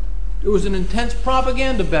wasn't. It was an intense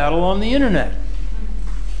propaganda battle on the internet.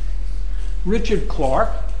 Richard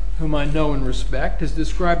Clarke, whom I know and respect, has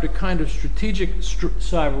described a kind of strategic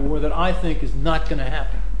cyber war that I think is not going to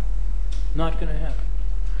happen. Not going to happen.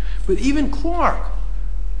 But even Clarke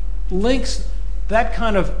links that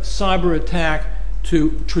kind of cyber attack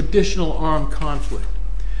to traditional armed conflict.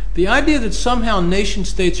 The idea that somehow nation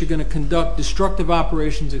states are going to conduct destructive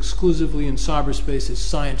operations exclusively in cyberspace is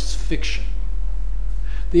science fiction.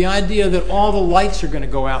 The idea that all the lights are going to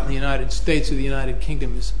go out in the United States or the United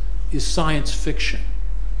Kingdom is science fiction,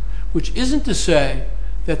 which isn't to say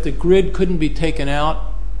that the grid couldn't be taken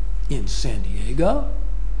out in San Diego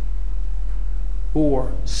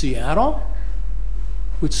or Seattle,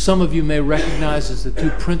 which some of you may recognize as the two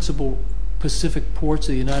principal Pacific ports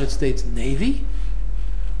of the United States Navy,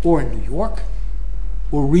 or in New York,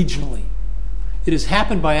 or regionally. It has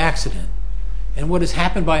happened by accident, and what has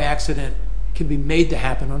happened by accident can be made to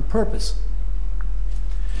happen on purpose.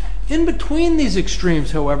 In between these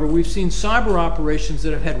extremes, however, we've seen cyber operations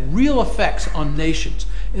that have had real effects on nations.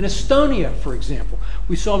 In Estonia, for example,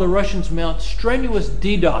 we saw the Russians mount strenuous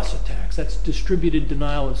DDoS attacks. That's distributed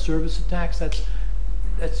denial of service attacks.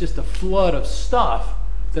 That's just a flood of stuff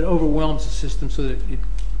that overwhelms the system so that it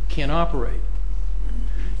can't operate.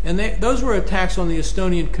 And those were attacks on the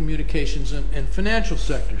Estonian communications and financial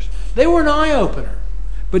sectors. They were an eye-opener.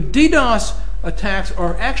 But DDoS attacks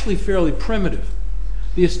are actually fairly primitive.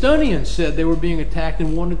 The Estonians said they were being attacked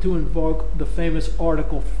and wanted to invoke the famous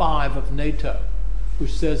Article 5 of NATO,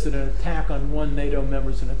 which says that an attack on one NATO member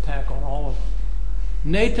is an attack on all of them.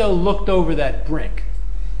 NATO looked over that brink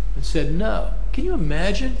and said, no. Can you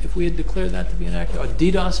imagine if we had declared that to be a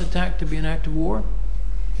DDoS attack to be an act of war?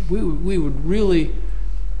 We would really,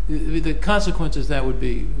 the consequences of that would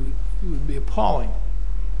be appalling.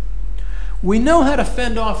 We know how to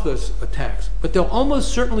fend off those attacks, but they'll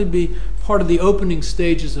almost certainly be part of the opening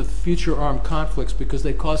stages of future armed conflicts because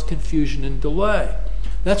they cause confusion and delay.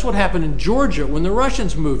 That's what happened in Georgia when the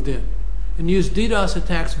Russians moved in and used DDoS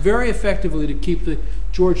attacks very effectively to keep the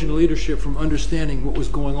Georgian leadership from understanding what was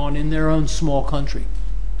going on in their own small country.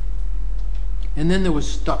 And then there was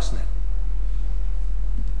Stuxnet.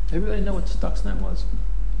 Everybody know what Stuxnet was?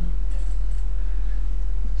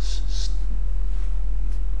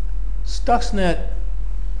 Stuxnet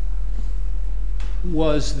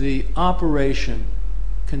was the operation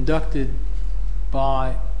conducted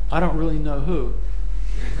by, I don't really know who.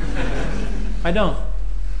 I don't.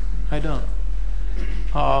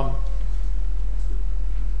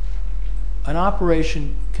 An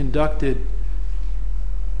operation conducted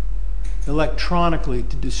electronically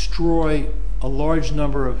to destroy a large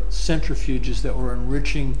number of centrifuges that were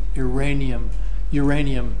enriching uranium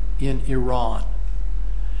in Iran.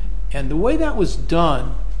 And the way that was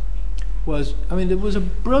done was, it was a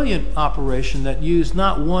brilliant operation that used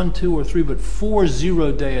not 1, 2, or 3, but 4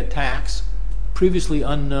 zero-day attacks, previously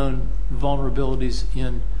unknown vulnerabilities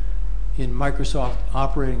in Microsoft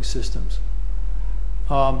operating systems,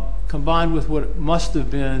 combined with what must have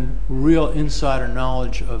been real insider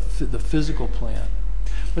knowledge of the physical plant.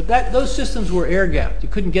 But those systems were air-gapped. You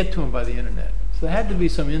couldn't get to them by the internet. So there had to be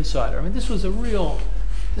some insider. This was a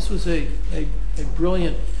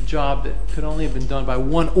brilliant job that could only have been done by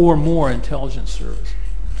one or more intelligence service.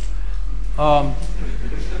 No,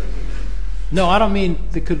 I don't mean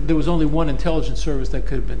there was only one intelligence service that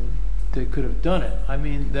could have done it. I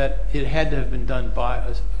mean that it had to have been done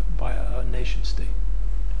by a nation state.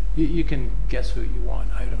 You can guess who you want.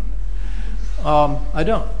 I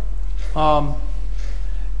don't.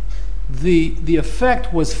 The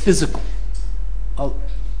effect was physical.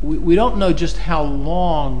 We don't know just how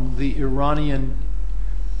long the Iranian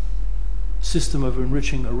system of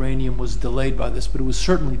enriching uranium was delayed by this, but it was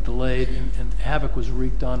certainly delayed, and havoc was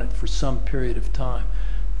wreaked on it for some period of time.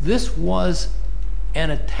 This was an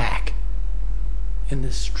attack in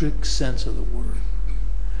the strict sense of the word.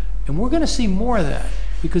 And we're going to see more of that,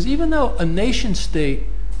 because even though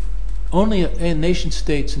only a nation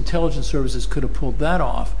state's intelligence services could have pulled that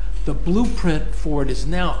off, the blueprint for it is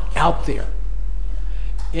now out there.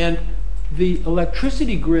 And the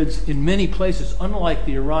electricity grids in many places, unlike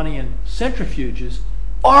the Iranian centrifuges,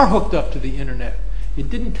 are hooked up to the internet. It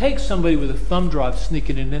didn't take somebody with a thumb drive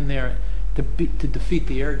sneaking it in there to defeat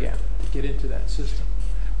the air gap, to get into that system.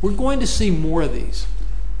 We're going to see more of these.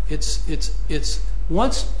 It's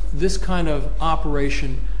once this kind of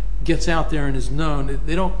operation gets out there and is known,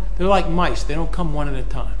 they're like mice. They don't come one at a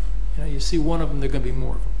time. You see one of them, there are going to be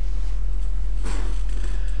more of them.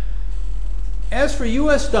 As for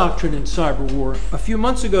U.S. doctrine in cyber war, a few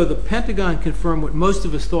months ago the Pentagon confirmed what most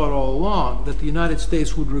of us thought all along, that the United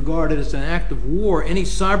States would regard it as an act of war, any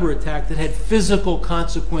cyber attack that had physical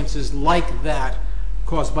consequences like that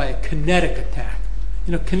caused by a kinetic attack.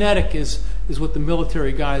 Kinetic is what the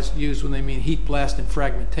military guys use when they mean heat blast and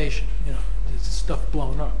fragmentation. It's stuff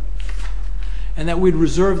blown up. And that we'd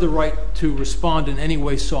reserve the right to respond in any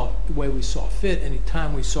way we saw fit, any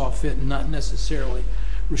time we saw fit, and not necessarily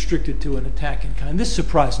restricted to an attack in kind. This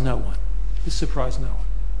surprised no one.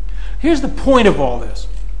 Here's the point of all this.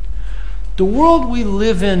 The world we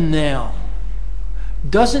live in now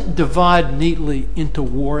doesn't divide neatly into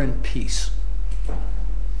war and peace.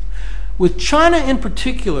 With China in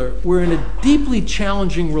particular, we're in a deeply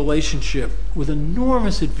challenging relationship with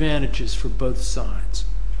enormous advantages for both sides.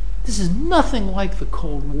 This is nothing like the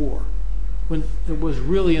Cold War, when there was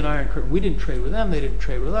really an iron curtain. We didn't trade with them, they didn't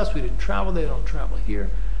trade with us, we didn't travel, they don't travel here.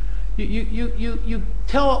 You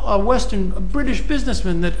tell a British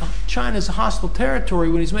businessman that China's a hostile territory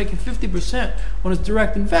when he's making 50% on his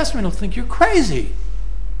direct investment, he'll think you're crazy.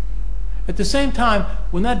 At the same time,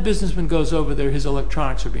 when that businessman goes over there, his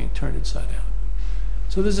electronics are being turned inside out.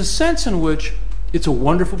 So there's a sense in which it's a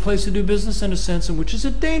wonderful place to do business and a sense in which it's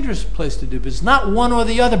a dangerous place to do business. Not one or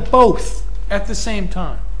the other, both at the same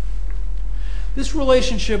time. This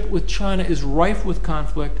relationship with China is rife with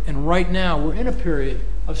conflict, and right now we're in a period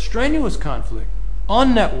of strenuous conflict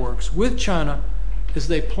on networks with China as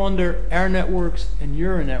they plunder our networks and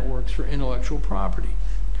your networks for intellectual property.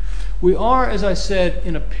 We are, as I said,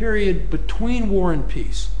 in a period between war and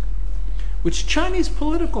peace, which Chinese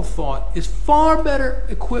political thought is far better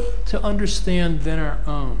equipped to understand than our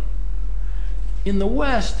own. In the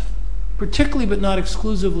West, particularly but not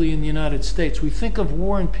exclusively in the United States, we think of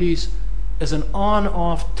war and peace as an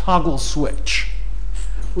on-off toggle switch.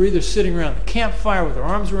 We're either sitting around the campfire with our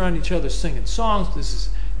arms around each other singing songs.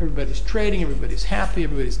 Everybody's trading, everybody's happy,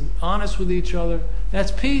 everybody's honest with each other. That's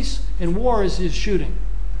peace, and war is shooting.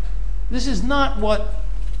 This is not what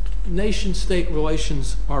nation-state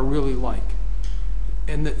relations are really like.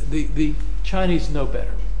 And the Chinese know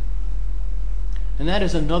better. And that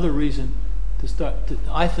is another reason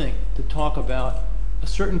I think, to talk about a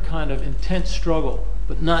certain kind of intense struggle,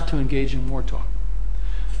 but not to engage in war talk.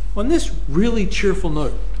 On this really cheerful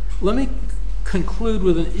note, let me conclude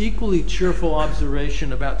with an equally cheerful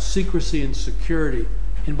observation about secrecy and security,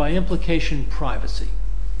 and by implication, privacy.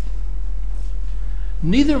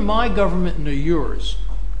 Neither my government nor yours,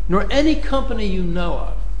 nor any company you know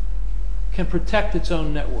of, can protect its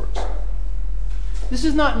own networks. This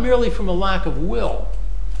is not merely from a lack of will,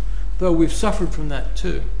 though we've suffered from that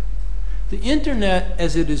too. The internet,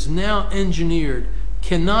 as it is now engineered,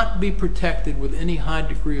 cannot be protected with any high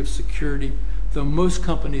degree of security, though most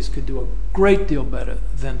companies could do a great deal better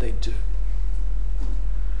than they do.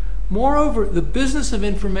 Moreover, the business of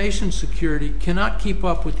information security cannot keep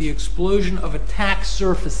up with the explosion of attack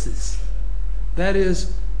surfaces. That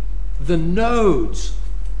is, the nodes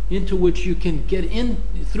into which you can get in,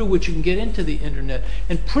 through which you can get into the internet.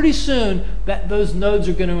 And pretty soon, those nodes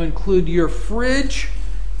are going to include your fridge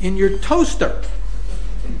and your toaster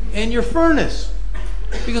and your furnace.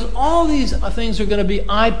 Because all these things are going to be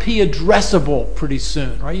IP addressable pretty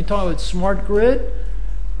soon, right? You talk about smart grid.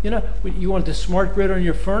 You want the smart grid on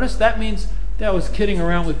your furnace? That means, I was kidding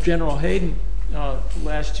around with General Hayden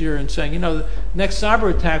last year and saying, the next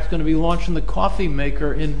cyber attack is going to be launching the coffee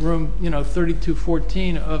maker in room,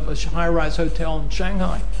 3214 of a high-rise hotel in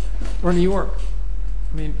Shanghai or New York.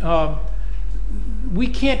 I mean, we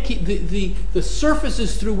can't keep the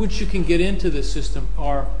surfaces through which you can get into this system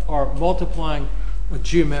are multiplying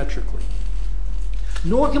geometrically.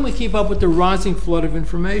 Nor can we keep up with the rising flood of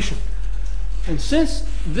information. And since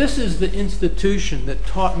this is the institution that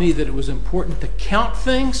taught me that it was important to count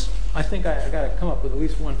things, I think I got to come up with at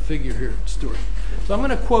least one figure here, Stuart. So I'm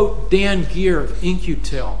going to quote Dan Geer of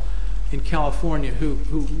InQtel in California, who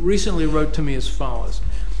recently wrote to me as follows.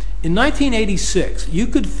 In 1986, you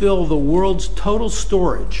could fill the world's total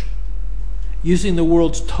storage using the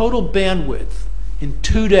world's total bandwidth in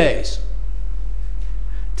 2 days.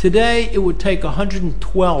 Today, it would take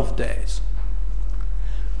 112 days.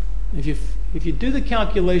 If you do the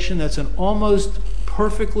calculation, that's an almost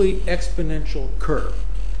perfectly exponential curve.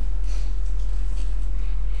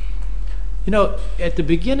 You know, at the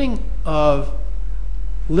beginning of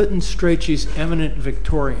Lytton Strachey's Eminent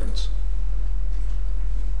Victorians,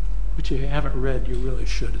 which if you haven't read, you really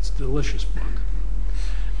should. It's a delicious book.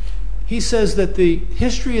 He says that the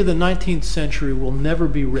history of the 19th century will never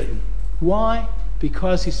be written. Why?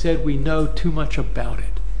 Because, he said, we know too much about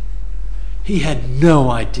it. He had no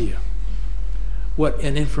idea what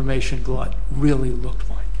an information glut really looked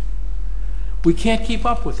like. We can't keep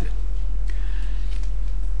up with it.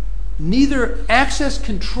 Neither access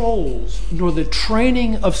controls nor the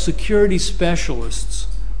training of security specialists,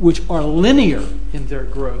 which are linear in their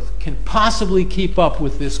growth, can possibly keep up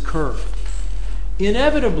with this curve.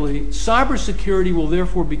 Inevitably, cybersecurity will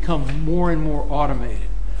therefore become more and more automated,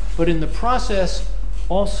 but in the process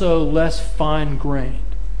also less fine-grained.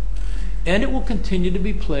 And it will continue to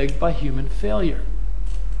be plagued by human failure.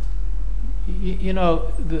 You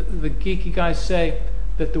know, the geeky guys say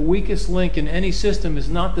that the weakest link in any system is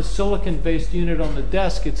not the silicon-based unit on the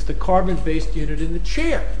desk, it's the carbon-based unit in the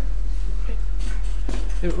chair.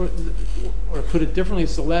 Or to put it differently,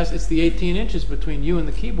 it's the 18 inches between you and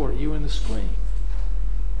the keyboard, you and the screen.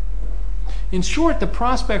 In short, the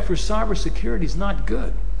prospect for cybersecurity is not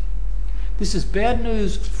good. This is bad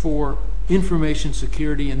news for information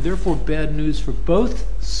security and therefore bad news for both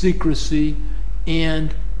secrecy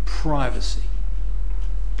and privacy.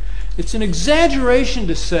 It's an exaggeration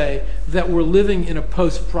to say that we're living in a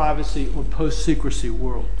post-privacy or post-secrecy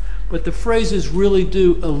world, but the phrases really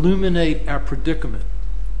do illuminate our predicament.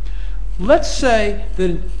 Let's say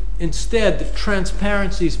that instead that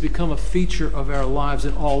transparency has become a feature of our lives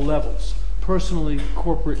at all levels, personally,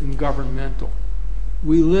 corporate, and governmental.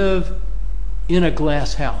 We live in a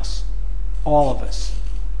glass house, all of us.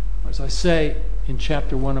 As I say in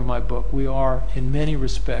chapter 1 of my book, we are, in many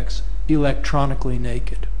respects, electronically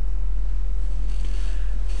naked.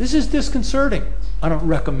 This is disconcerting. I don't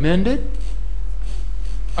recommend it.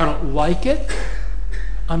 I don't like it.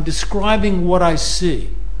 I'm describing what I see.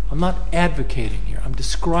 I'm not advocating here. I'm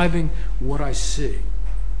describing what I see.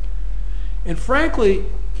 And frankly,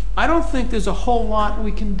 I don't think there's a whole lot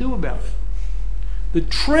we can do about it. The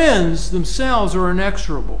trends themselves are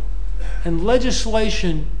inexorable, and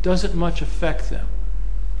legislation doesn't much affect them.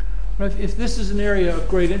 If this is an area of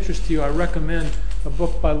great interest to you, I recommend a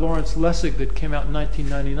book by Lawrence Lessig that came out in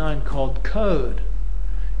 1999 called Code,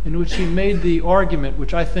 in which he made the argument,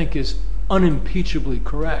 which I think is unimpeachably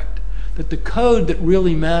correct, that the code that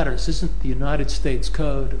really matters isn't the United States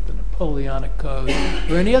Code or the Napoleonic Code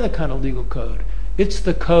or any other kind of legal code. It's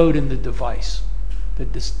the code in the device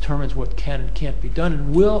that determines what can and can't be done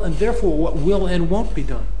and will, and therefore what will and won't be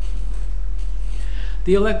done.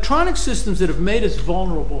 The electronic systems that have made us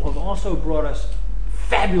vulnerable have also brought us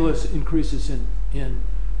fabulous increases in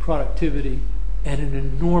productivity and an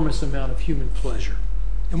enormous amount of human pleasure.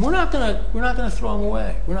 And we're not going to throw them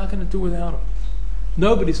away. We're not going to do without them.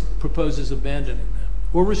 Nobody proposes abandoning them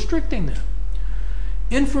or restricting them.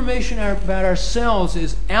 Information about ourselves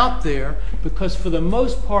is out there because, for the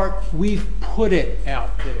most part, we've put it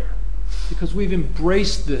out there because we've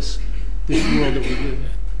embraced this world that we live in.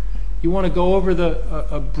 You want to go over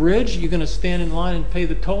a bridge, you're going to stand in line and pay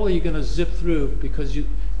the toll, or you're going to zip through because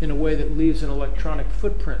in a way that leaves an electronic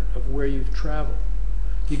footprint of where you've traveled.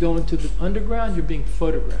 You go into the underground, you're being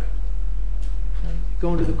photographed. You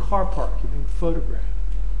go into the car park, you're being photographed.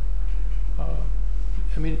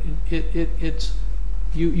 It's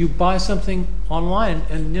you buy something online,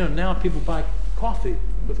 and now people buy coffee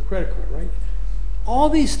with a credit card, right? All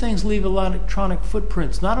these things leave electronic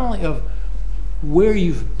footprints, not only of where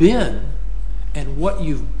you've been and what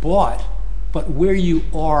you've bought, but where you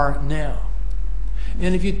are now.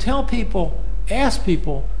 And if you ask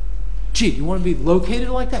people, gee, you want to be located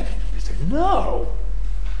like that? They say, no.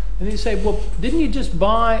 And then you say, well, didn't you just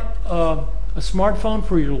buy a smartphone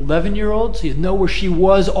for your 11-year-old so you know where she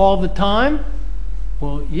was all the time?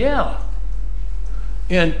 Well, yeah.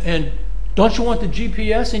 And Don't you want the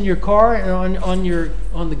GPS in your car and on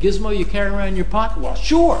the gizmo you carry around in your pocket? Well,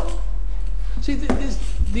 sure. See,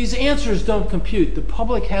 these answers don't compute. The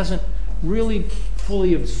public hasn't really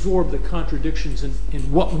fully absorbed the contradictions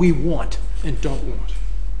in what we want and don't want.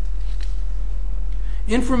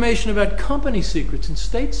 Information about company secrets and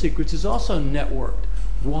state secrets is also networked.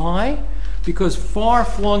 Why? Because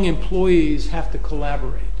far-flung employees have to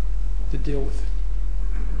collaborate to deal with it.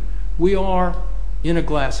 We are in a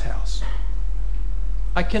glass house.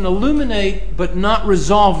 I can illuminate but not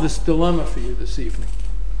resolve this dilemma for you this evening.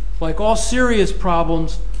 Like all serious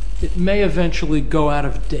problems, it may eventually go out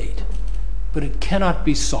of date, but it cannot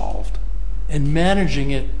be solved, and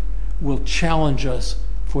managing it will challenge us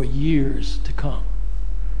for years to come.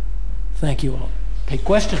 Thank you all. Take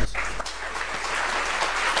questions.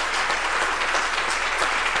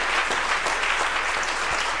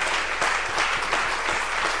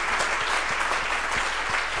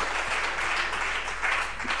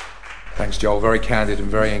 Thanks, Joel. Very candid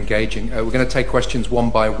and very engaging. We're going to take questions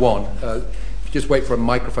one by one. If you just wait for a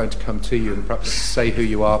microphone to come to you, and perhaps say who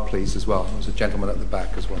you are, please, as well. There's a gentleman at the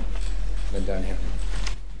back as well. And then down here.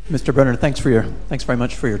 Mr. Brenner, thanks very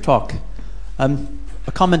much for your talk.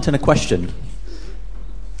 A comment and a question.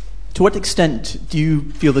 To what extent do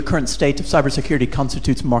you feel the current state of cybersecurity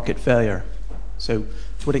constitutes market failure? So,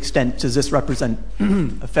 to what extent does this represent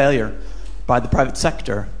a failure by the private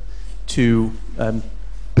sector to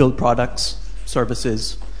build products,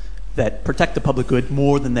 services that protect the public good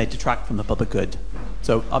more than they detract from the public good?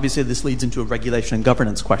 So obviously this leads into a regulation and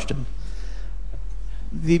governance question.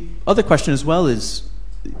 The other question as well is,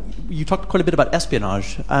 you talked quite a bit about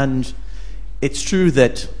espionage, and it's true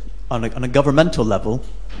that on a governmental level,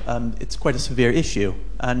 it's quite a severe issue,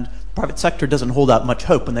 and the private sector doesn't hold out much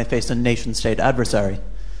hope when they face a nation-state adversary.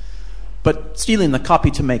 But stealing the copy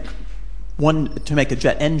to make a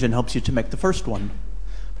jet engine helps you to make the first one.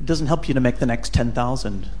 It doesn't help you to make the next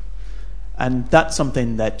 10,000. And that's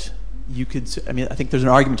something that you could, I think there's an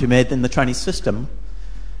argument to be made in the Chinese system.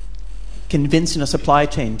 Convincing a supply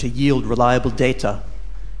chain to yield reliable data,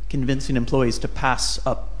 convincing employees to pass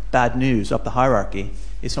up bad news up the hierarchy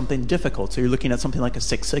is something difficult. So you're looking at something like a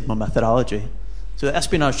Six Sigma methodology. So the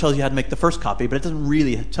espionage tells you how to make the first copy, but it doesn't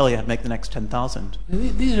really tell you how to make the next 10,000.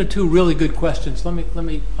 These are two really good questions. Let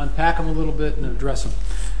me unpack them a little bit and address them.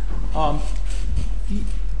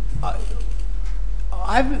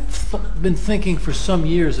 I've been thinking for some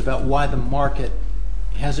years about why the market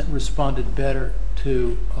hasn't responded better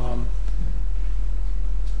to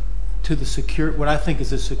what I think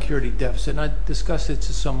is a security deficit, and I discuss it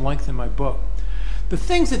to some length in my book. The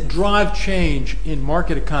things that drive change in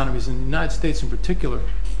market economies, in the United States in particular,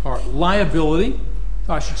 are liability,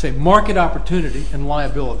 I should say market opportunity, and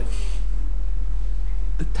liability.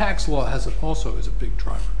 The tax law also is a big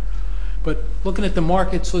driver. But looking at the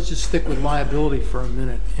markets, let's just stick with liability for a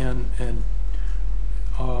minute. And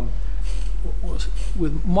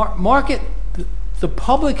with market, the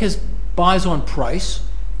public buys on price.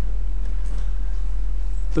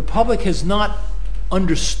 The public has not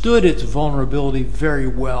understood its vulnerability very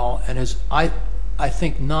well, and has, I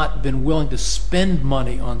think, not been willing to spend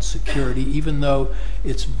money on security, even though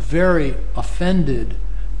it's very offended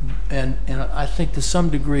and I think to some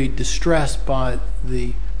degree distressed by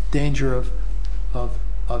the danger of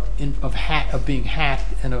being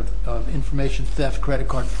hacked and of information theft, credit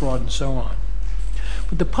card fraud, and so on.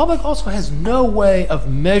 But the public also has no way of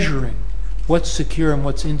measuring what's secure and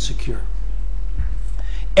what's insecure.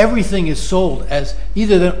 Everything is sold as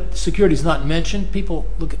either the security is not mentioned. People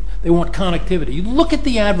they want connectivity. You look at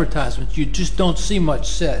the advertisements, you just don't see much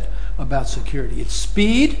said about security. It's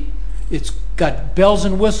speed, it's got bells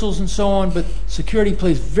and whistles and so on, but security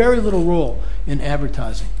plays very little role in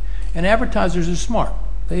advertising. And advertisers are smart.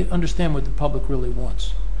 They understand what the public really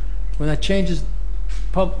wants. When that changes,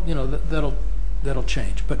 that'll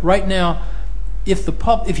change. But right now,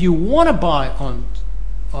 if you want to buy on,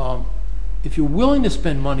 if you're willing to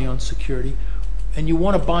spend money on security, and you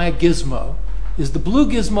want to buy a gizmo, is the blue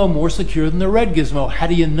gizmo more secure than the red gizmo? How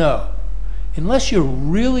do you know? Unless you're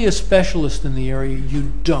really a specialist in the area,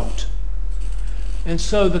 you don't. And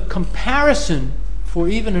so the comparison for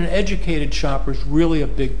even an educated shopper is really a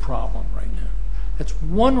big problem right now. That's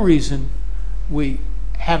one reason we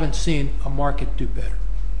haven't seen a market do better.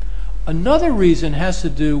 Another reason has to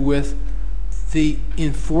do with the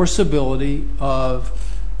enforceability of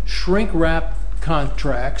shrink-wrap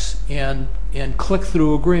contracts and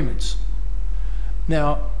click-through agreements.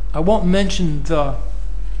 Now, I won't mention the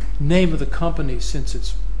name of the company since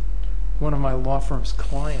it's one of my law firm's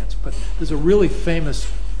clients, but there's a really famous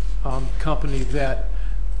company that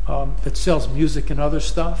that sells music and other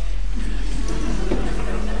stuff.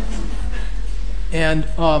 And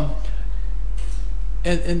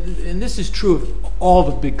this is true of all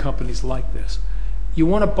the big companies like this. You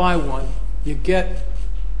want to buy one, you get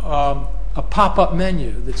a pop-up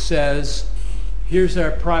menu that says, here's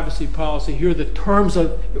our privacy policy, here are the terms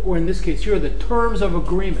of, or in this case, here are the terms of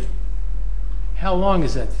agreement. How long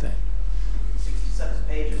is that thing? 67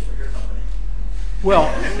 pages for your company. Well,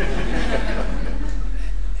 I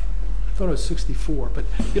thought it was 64, but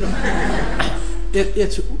you know,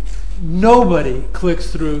 it's nobody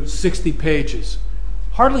clicks through 60 pages.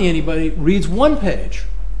 Hardly anybody reads one page.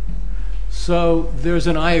 So there's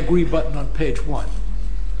an I agree button on page 1.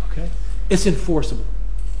 Okay, it's enforceable.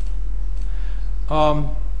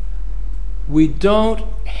 We don't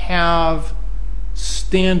have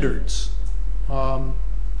standards. And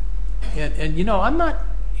you know, I'm not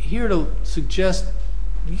here to suggest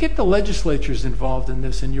you get the legislatures involved in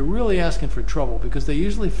this and you're really asking for trouble because they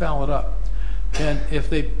usually foul it up. And if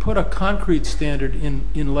they put a concrete standard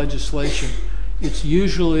in legislation, it's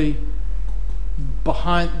usually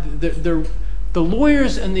behind the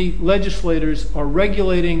lawyers and the legislators are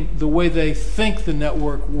regulating the way they think the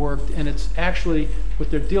network worked, and it's actually what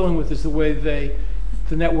they're dealing with is the way the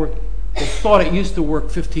network they thought it used to work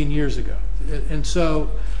 15 years ago. And so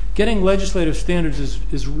getting legislative standards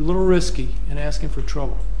is a little risky and asking for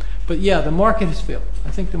trouble. But yeah, the market has failed. I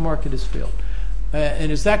think the market has failed.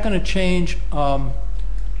 And is that going to change?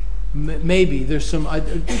 Maybe. There's some. I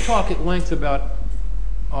do talk at length about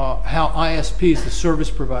how ISPs, the service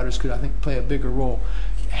providers, could, I think, play a bigger role.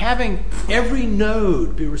 Having every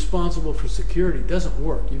node be responsible for security doesn't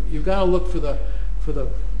work. You've got to look for the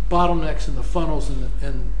bottlenecks and the funnels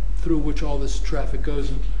and through which all this traffic goes,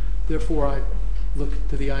 and therefore I look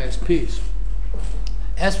to the ISPs.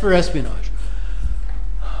 As for espionage,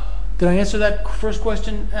 did I answer that first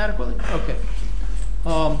question adequately? Okay.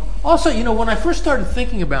 Also, you know, when I first started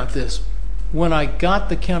thinking about this, when I got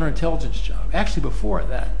the counterintelligence job, actually before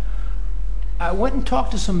that, I went and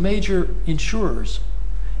talked to some major insurers,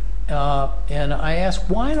 and I asked,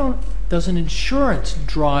 doesn't insurance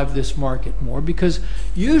drive this market more? Because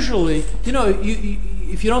usually, you know,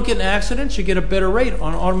 if you don't get in accidents, you get a better rate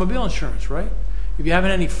on automobile insurance, right? If you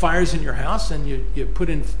haven't any fires in your house and you put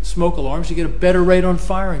in smoke alarms, you get a better rate on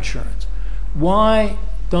fire insurance. Why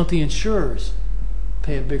don't the insurers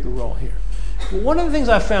play a bigger role here? Well, one of the things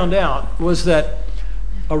I found out was that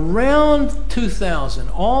around 2000,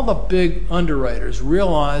 all the big underwriters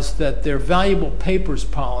realized that their valuable papers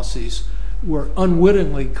policies were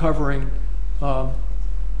unwittingly covering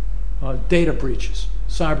data breaches,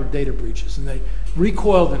 cyber data breaches. And they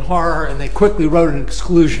recoiled in horror and they quickly wrote an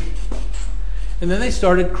exclusion. And then they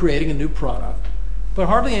started creating a new product, but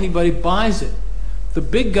hardly anybody buys it. The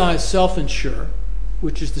big guys self-insure,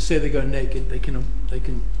 which is to say they go naked, they can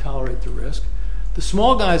tolerate the risk. The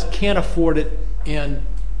small guys can't afford it and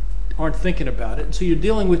aren't thinking about it. And so you're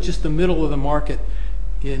dealing with just the middle of the market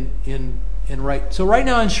So right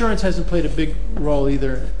now insurance hasn't played a big role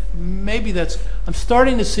either. Maybe I'm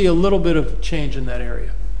starting to see a little bit of change in that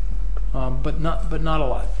area, but not a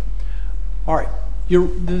lot. All right.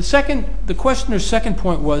 The questioner's second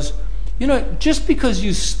point was, you know, just because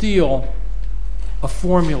you steal a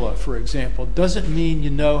formula, for example, doesn't mean you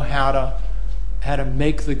know how to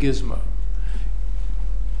make the gizmo.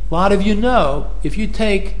 A lot of you know, if you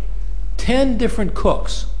take 10 different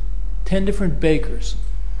cooks, 10 different bakers,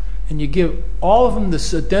 and you give all of them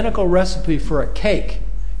this identical recipe for a cake,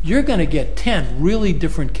 you're going to get 10 really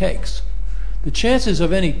different cakes. The chances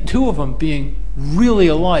of any two of them being really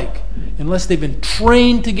alike, unless they've been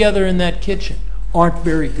trained together in that kitchen, aren't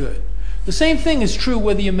very good. The same thing is true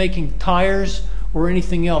whether you're making tires or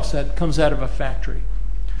anything else that comes out of a factory.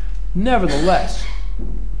 Nevertheless,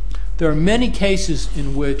 there are many cases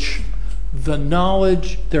in which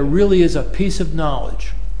there really is a piece of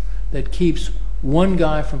knowledge that keeps one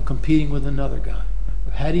guy from competing with another guy.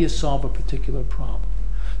 How do you solve a particular problem?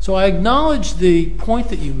 So I acknowledge the point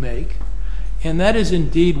that you make, and that is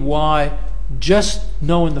indeed why just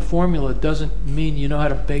knowing the formula doesn't mean you know how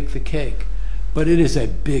to bake the cake, but it is a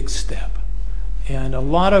big step. And a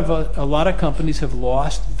lot of companies have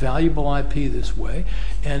lost valuable IP this way,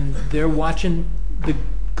 and they're watching the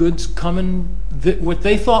goods coming, what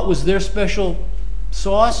they thought was their special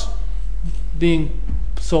sauce, being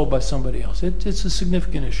sold by somebody else. It's a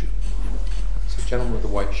significant issue. So, gentleman with the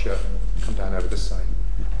white shirt, come down over this side.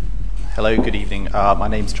 Hello, good evening. My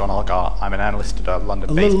name's John Algar. I'm an analyst at a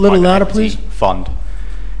London-based little louder, private equity please. Fund.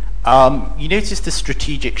 You noticed the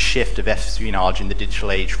strategic shift of espionage in the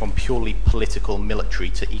digital age from purely political, military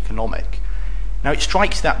to economic. Now, it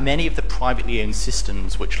strikes that many of the privately owned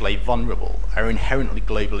systems which lay vulnerable are inherently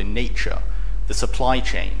global in nature. The supply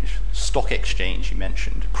chain, stock exchange you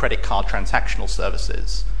mentioned, credit card transactional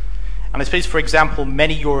services. And I suppose, for example,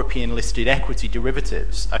 many European listed equity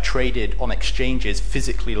derivatives are traded on exchanges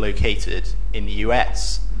physically located in the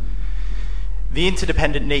US. The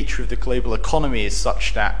interdependent nature of the global economy is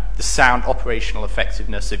such that the sound operational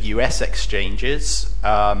effectiveness of US exchanges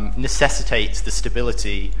necessitates the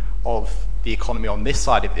stability of the economy on this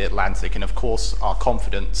side of the Atlantic and, of course, our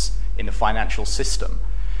confidence in the financial system.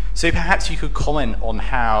 So perhaps you could comment on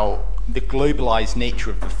how the globalized nature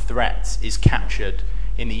of the threat is captured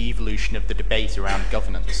in the evolution of the debate around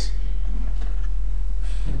governance.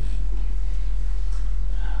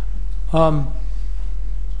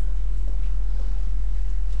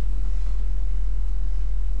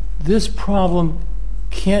 This problem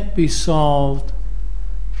can't be solved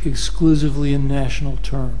exclusively in national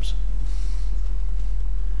terms.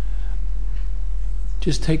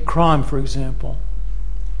 Just take crime, for example.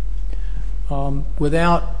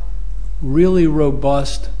 Without really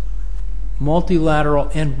robust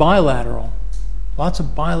multilateral and bilateral, lots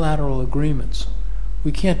of bilateral agreements,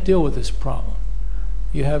 we can't deal with this problem.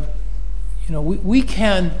 We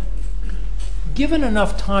can, given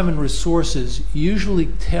enough time and resources, usually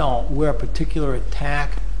tell where a particular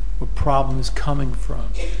attack or problem is coming from.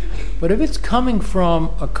 But if it's coming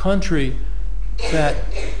from a country that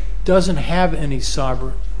doesn't have any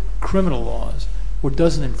cyber criminal laws or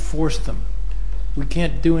doesn't enforce them, we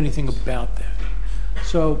can't do anything about that.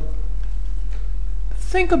 So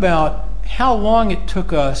think about how long it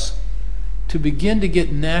took us to begin to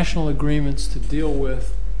get national agreements to deal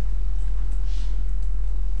with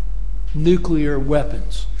nuclear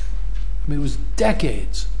weapons. I mean, it was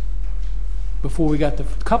decades before we got a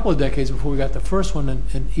couple of decades before we got the first one,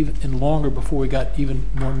 and longer before we got even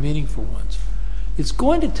more meaningful ones. It's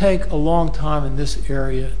going to take a long time in this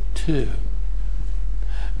area too.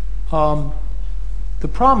 The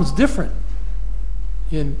problem's different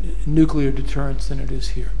in nuclear deterrence than it is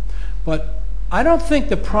here. But I don't think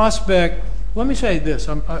the prospect, let me say this,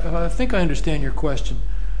 I think I understand your question.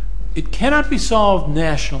 It cannot be solved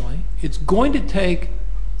nationally. It's going to take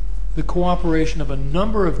the cooperation of a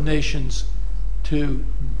number of nations to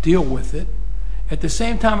deal with it. At the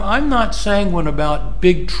same time, I'm not sanguine about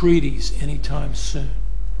big treaties anytime soon.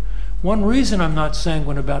 One reason I'm not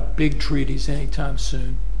sanguine about big treaties anytime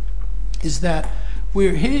soon is that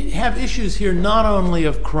we have issues here not only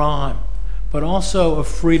of crime, but also of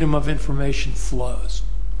freedom of information flows.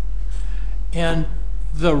 And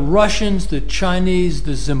the Russians, the Chinese,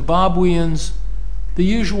 the Zimbabweans, the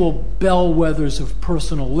usual bellwethers of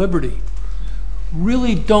personal liberty,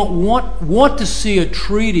 really don't want to see a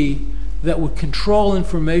treaty that would control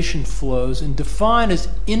information flows and define as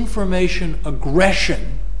information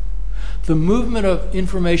aggression the movement of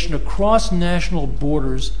information across national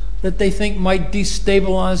borders that they think might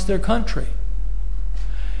destabilize their country.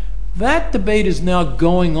 That debate is now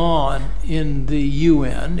going on in the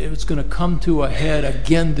UN. It's going to come to a head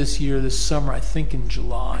again this summer, I think in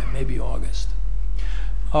July, maybe August.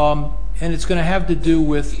 And it's going to have to do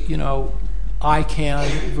with,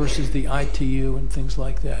 ICANN versus the ITU and things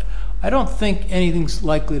like that. I don't think anything's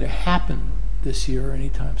likely to happen this year or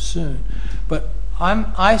anytime soon. But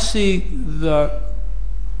I see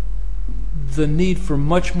the need for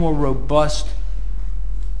much more robust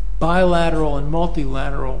bilateral and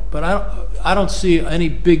multilateral, but I don't see any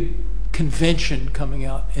big convention coming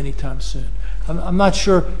out anytime soon. I'm not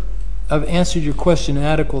sure I've answered your question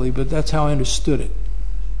adequately, but that's how I understood it.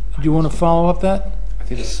 Do you want to follow up that? I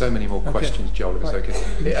think there's so many more questions, Joel, if it's okay.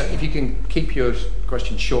 If you can keep your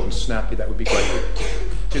questions short and snappy, that would be great.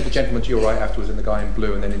 To the gentleman to your right afterwards, and the guy in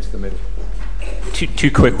blue, and then into the middle.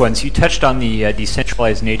 Two quick ones. You touched on the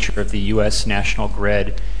decentralized nature of the U.S. national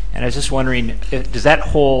grid, and I was just wondering, does that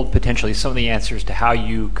hold potentially some of the answers to how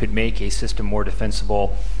you could make a system more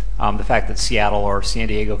defensible? The fact that Seattle or San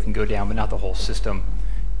Diego can go down, but not the whole system,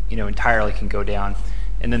 entirely can go down.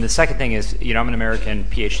 And then the second thing is, I'm an American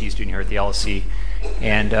PhD student here at the LSE,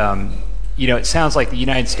 and it sounds like the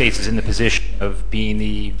United States is in the position of being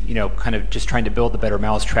the, kind of just trying to build the better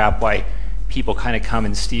mousetrap, why people kind of come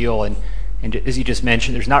and steal. And as you just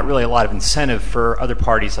mentioned, there's not really a lot of incentive for other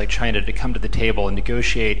parties like China to come to the table and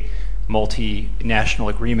negotiate multinational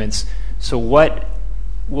agreements. So what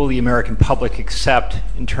will the American public accept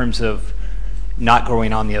in terms of not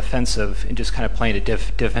going on the offensive and just kind of playing a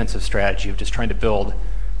defensive strategy of just trying to build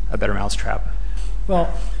a better mousetrap?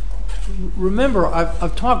 Well, remember,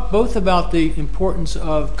 I've talked both about the importance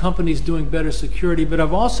of companies doing better security, but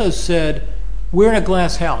I've also said we're in a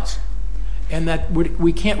glass house. and that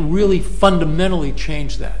we can't really fundamentally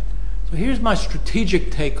change that. So here's my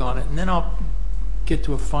strategic take on it, and then I'll get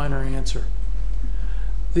to a finer answer.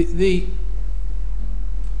 The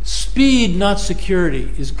speed, not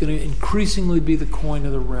security, is going to increasingly be the coin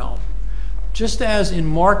of the realm. Just as in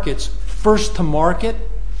markets, first to market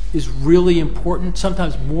is really important,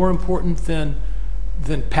 sometimes more important than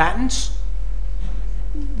patents.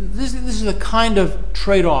 This is the kind of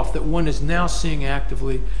trade-off that one is now seeing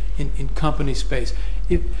actively in company space.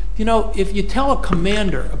 If you tell a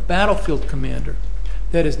commander, a battlefield commander,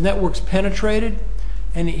 that his network's penetrated,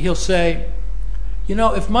 and he'll say,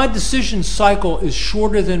 if my decision cycle is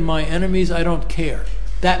shorter than my enemy's, I don't care.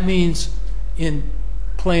 That means, in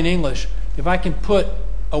plain English, if I can put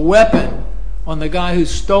a weapon on the guy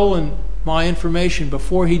who's stolen my information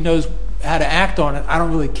before he knows how to act on it, I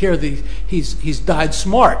don't really care that he's died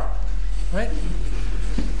smart, right?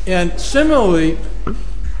 And similarly,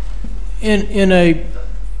 in a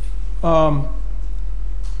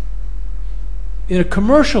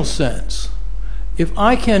commercial sense, if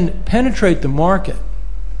I can penetrate the market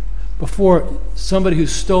before somebody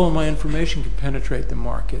who's stolen my information can penetrate the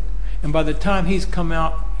market, and by the time he's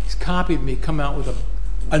copied me, come out with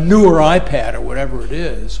a newer iPad or whatever it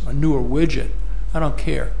is, a newer widget, I don't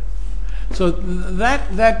care. So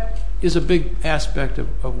that is a big aspect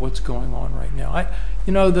of what's going on right now.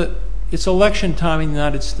 It's election time in the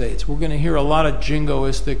United States. We're going to hear a lot of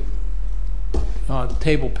jingoistic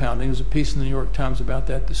table pounding. There's a piece in the New York Times about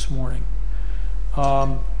that this morning.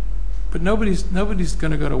 But nobody's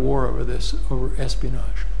going to go to war over this, over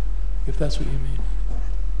espionage, if that's what you mean.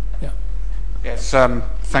 Yeah. Yes.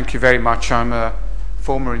 Thank you very much. I'm a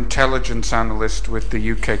former intelligence analyst with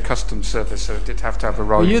the UK Customs Service, so I did have to have a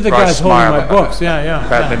right you're the guys holding my books.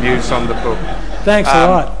 About the news on the book. Thanks a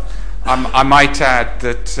lot. I might add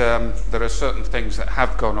that there are certain things that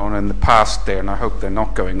have gone on in the past there, and I hope they're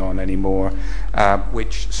not going on anymore,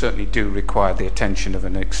 which certainly do require the attention of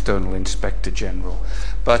an external inspector general.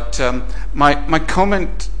 But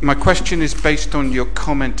my question is based on your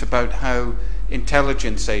comment about how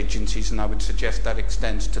intelligence agencies, and I would suggest that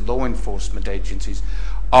extends to law enforcement agencies,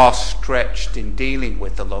 are stretched in dealing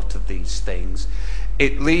with a lot of these things.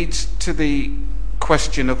 It leads to the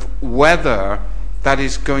question of whether that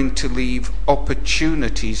is going to leave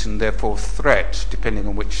opportunities and therefore threats, depending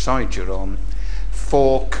on which side you're on,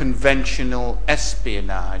 for conventional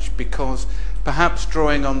espionage, because perhaps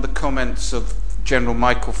drawing on the comments of General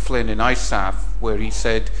Michael Flynn in ISAF, where he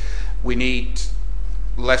said we need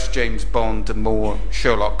less James Bond and more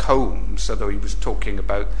Sherlock Holmes, although he was talking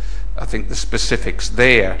about, I think, the specifics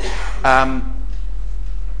there.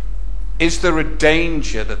 Is there a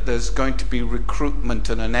danger that there's going to be recruitment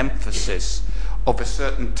and an emphasis of a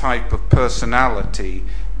certain type of personality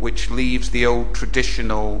which leaves the old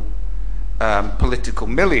traditional political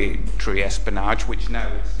military espionage, which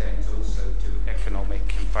now extends also to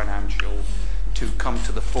economic and financial, to come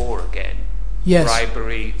to the fore again? Yes.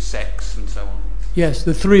 Bribery, sex, and so on. Yes,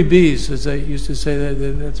 the 3 Bs, as they used to say,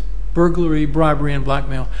 that's burglary, bribery, and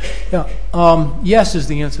blackmail. Yeah. Yes is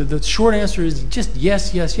the answer. The short answer is just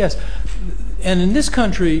yes, yes, yes. And in this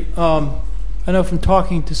country, I know from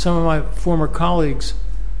talking to some of my former colleagues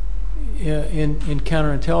in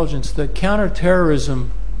counterintelligence, the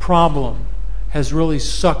counterterrorism problem has really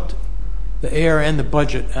sucked the air and the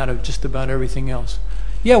budget out of just about everything else.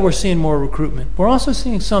 Yeah, we're seeing more recruitment. We're also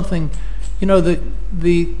seeing something,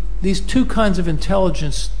 these two kinds of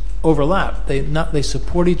intelligence overlap. They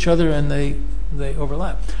support each other and they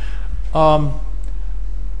overlap.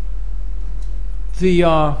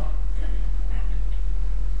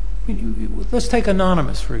 Let's take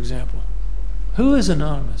Anonymous, for example. Who is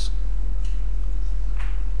Anonymous?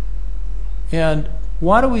 And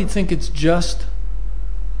why do we think it's just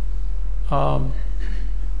sort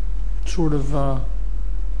of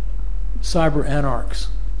cyber anarchs?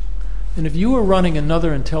 And if you were running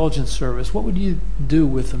another intelligence service, what would you do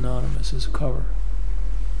with Anonymous as a cover?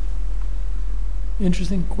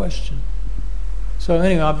 Interesting question. So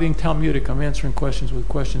anyway, I'm being Talmudic. I'm answering questions with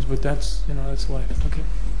questions, but that's life. Okay.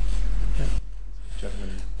 Yeah.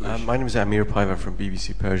 My name is Amir Paiva from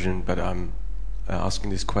BBC Persian, but I'm asking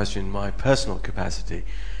this question in my personal capacity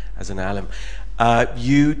as an alum.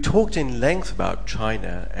 You talked in length about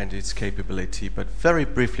China and its capability, but very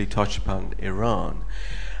briefly touched upon Iran.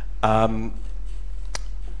 I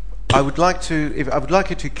would like you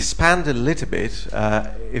to expand a little bit,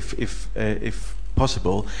 if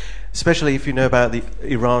possible, especially if you know about the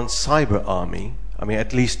Iran cyber army. I mean,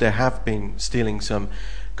 at least they have been stealing some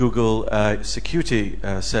Google security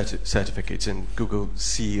certificates, and Google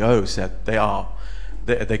CEO said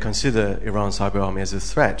they consider Iran cyber army as a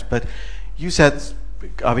threat. But you said,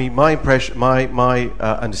 I mean, my impression, my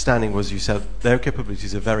understanding was you said their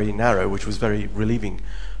capabilities are very narrow, which was very relieving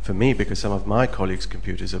for me because some of my colleagues'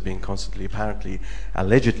 computers are being constantly, apparently,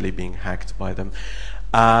 allegedly being hacked by them.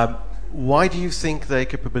 Why do you think their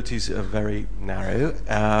capabilities are very narrow?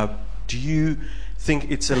 Do you think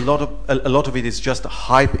it's a lot of it is just a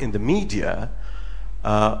hype in the media?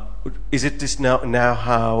 Is it this now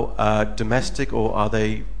how domestic, or are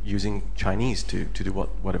they using Chinese to do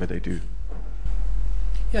whatever they do?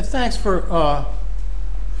 Yeah, thanks for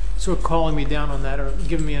sort of calling me down on that, or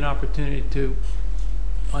giving me an opportunity to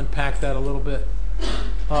unpack that a little bit.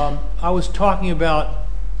 I was talking about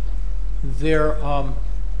their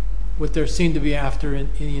what they're seen to be after in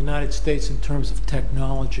the United States in terms of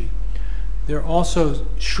technology. They're also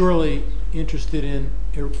surely interested in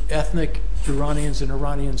ethnic Iranians and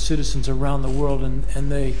Iranian citizens around the world,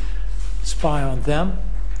 and they spy on them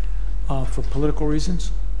for political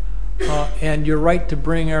reasons. And you're right to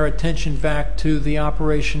bring our attention back to the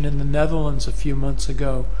operation in the Netherlands a few months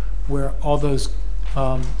ago, where all those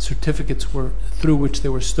certificates were through which they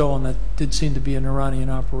were stolen. That did seem to be an Iranian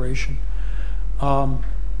operation. I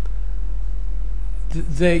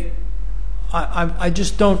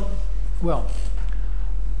just don't. Well,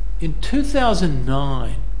 in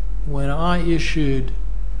 2009, when I issued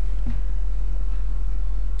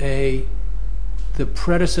the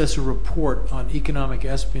predecessor report on economic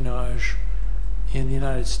espionage in the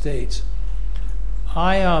United States,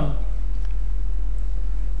 I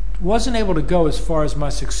wasn't able to go as far as my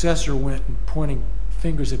successor went in pointing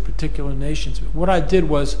fingers at particular nations. But what I did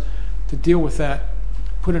was to deal with that,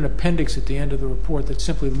 put an appendix at the end of the report that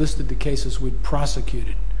simply listed the cases we'd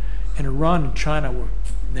prosecuted. And Iran and China were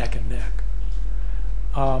neck and neck.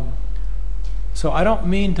 So I don't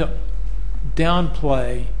mean to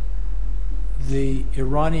downplay the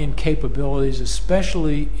Iranian capabilities,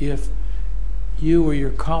 especially if you or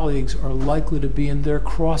your colleagues are likely to be in their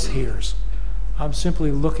crosshairs. I'm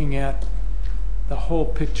simply looking at the whole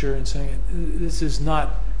picture and saying this is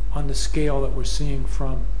not on the scale that we're seeing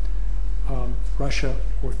from Russia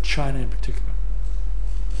or China in particular.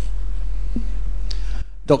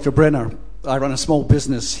 Dr. Brenner, I run a small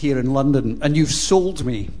business here in London, and you've sold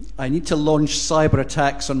me. I need to launch cyber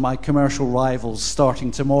attacks on my commercial rivals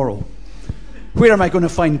starting tomorrow. Where am I going to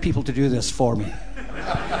find people to do this for me?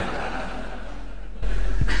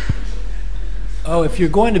 Oh, if you're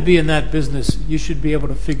going to be in that business, you should be able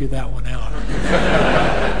to figure that one out.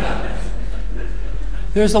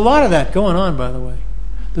 There's a lot of that going on, by the way.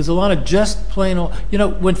 There's a lot of just plain old... You know,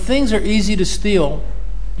 when things are easy to steal,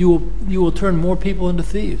 you will turn more people into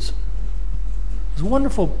thieves. There's a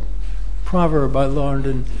wonderful proverb I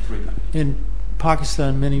learned in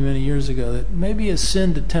Pakistan many, many years ago that maybe a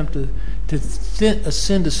sin to tempt a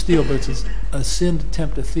sin to steal, but it's a sin to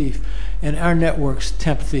tempt a thief. And our networks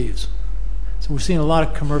tempt thieves. So we're seeing a lot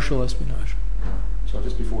of commercial espionage. So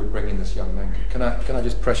just before we bring in this young man, can I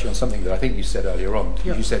just press you on something that I think you said earlier on?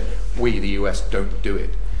 Yeah. You said, we, the US, don't do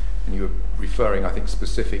it. And you were referring, I think,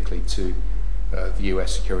 specifically to the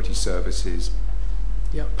US security services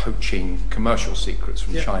poaching commercial secrets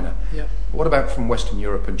from China. Yeah. What about from Western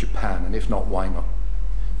Europe and Japan? And if not, why not?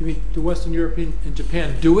 You mean do Western Europe and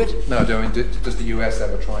Japan do it? No, does the US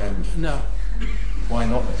ever try and... No. Why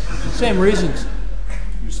not? Same reasons.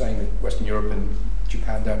 You're saying that Western Europe and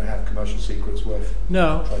Japan don't have commercial secrets worth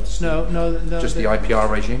No. Just the IPR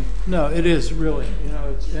regime? No, it is really. You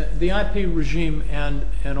know, it's, the IP regime and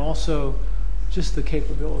also just the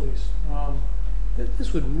capabilities.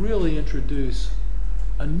 This would really introduce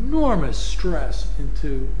enormous stress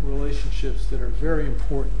into relationships that are very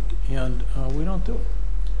important, and we don't do it.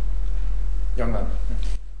 Young man.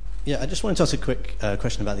 Yeah, I just wanted to ask a quick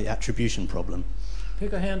question about the attribution problem.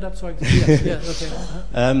 Pick a hand up so I can see. Yes, okay.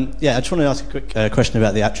 I just wanted to ask a quick question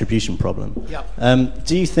about the attribution problem. Yeah.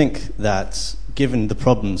 Do you think that, given the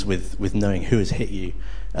problems with knowing who has hit you,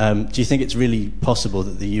 do you think it's really possible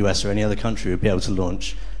that the US or any other country would be able to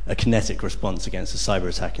launch a kinetic response against a cyber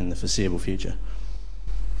attack in the foreseeable future?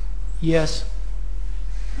 Yes.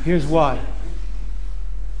 Here's why.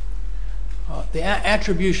 The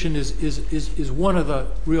attribution is one of the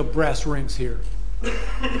real brass rings here.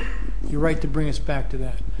 You're right to bring us back to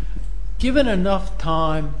that. Given enough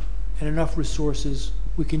time and enough resources,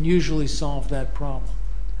 we can usually solve that problem.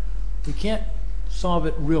 We can't solve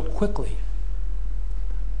it real quickly,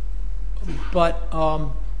 but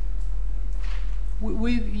our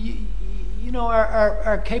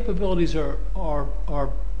capabilities are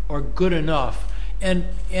good enough,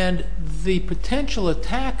 and the potential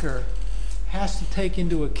attacker has to take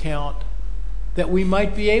into account that we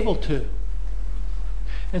might be able to.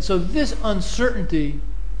 And so this uncertainty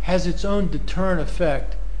has its own deterrent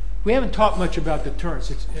effect. We haven't talked much about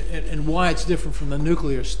deterrence and why it's different from the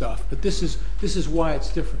nuclear stuff, but this is why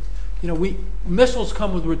it's different. Missiles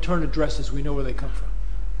come with return addresses. We know where they come from.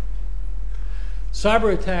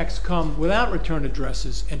 Cyber attacks come without return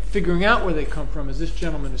addresses, and figuring out where they come from, as this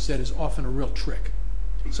gentleman has said, is often a real trick.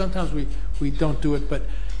 Sometimes we don't do it, but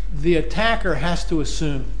the attacker has to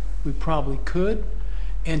assume we probably could,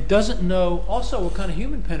 and doesn't know also what kind of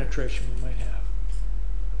human penetration we might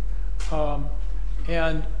have.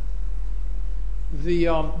 And the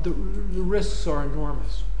risks are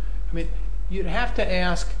enormous. I mean, you'd have to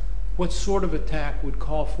ask what sort of attack would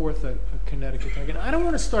call forth a kinetic attack. And I don't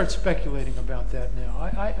want to start speculating about that now.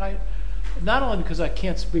 I not only because I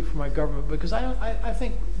can't speak for my government, but because I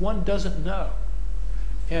think one doesn't know.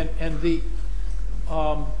 And the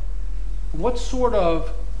what sort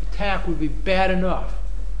of attack would be bad enough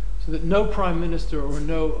so that no prime minister or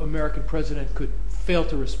no American president could fail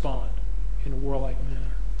to respond in a warlike manner?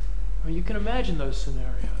 I mean, you can imagine those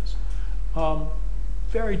scenarios.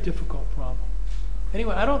 Very difficult problem.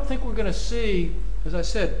 Anyway, I don't think we're going to see, as I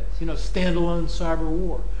said, standalone cyber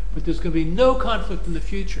war. But there's going to be no conflict in the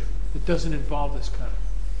future that doesn't involve this kind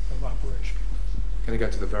of operation. Going to go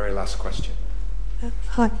to the very last question.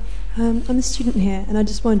 Hi, I'm a student here, and I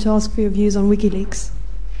just wanted to ask for your views on WikiLeaks.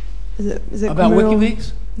 Is it about criminal?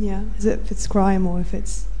 WikiLeaks? Yeah. Is it if it's crime or if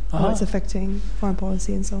it's how it's affecting foreign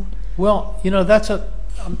policy and so on? Well, that's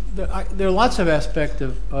there are lots of aspects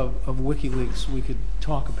of WikiLeaks we could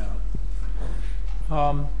talk about.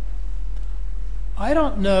 I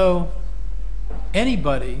don't know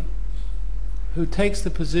anybody who takes the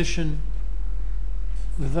position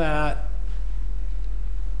that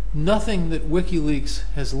nothing that WikiLeaks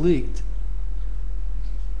has leaked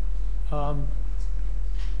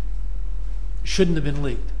shouldn't have been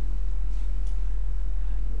leaked.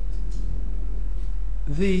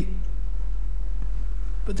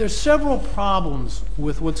 But there's several problems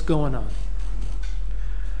with what's going on.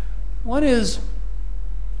 One is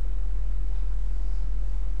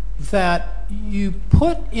that you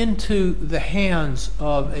put into the hands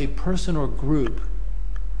of a person or group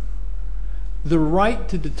the right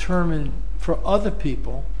to determine for other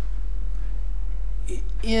people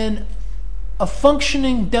in a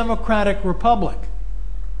functioning democratic republic.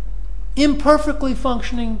 Imperfectly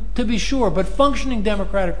functioning, to be sure, but functioning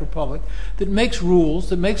democratic republic that makes rules,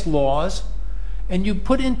 that makes laws, and you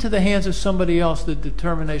put into the hands of somebody else the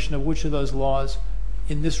determination of which of those laws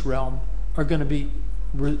in this realm are going to be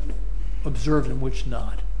observed and which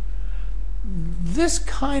not. This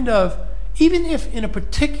kind of, even if in a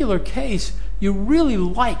particular case you really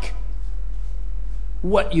like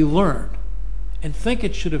what you learned and think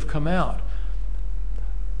it should have come out,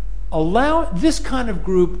 allow this kind of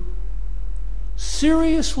group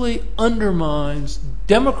seriously undermines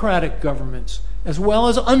democratic governments as well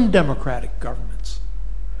as undemocratic governments.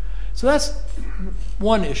 So that's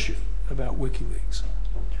one issue about WikiLeaks.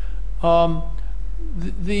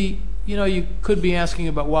 You could be asking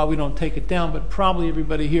about why we don't take it down, but probably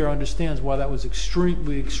everybody here understands why that was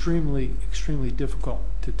extremely difficult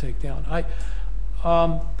to take down.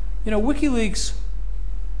 WikiLeaks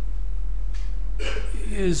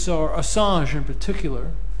is, or Assange in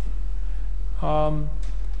particular,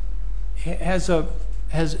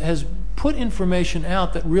 has put information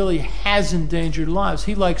out that really has endangered lives.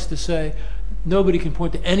 He likes to say nobody can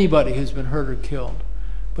point to anybody who's been hurt or killed,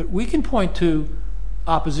 but we can point to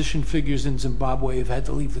opposition figures in Zimbabwe who've had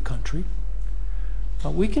to leave the country.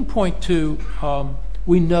 We can point to,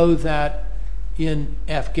 we know that in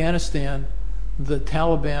Afghanistan, the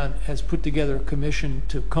Taliban has put together a commission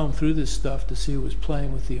to comb through this stuff to see who was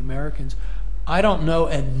playing with the Americans. I don't know,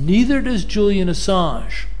 and neither does Julian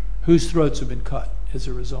Assange, whose throats have been cut as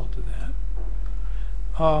a result of that.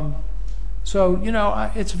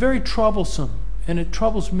 It's very troublesome, and it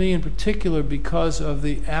troubles me in particular because of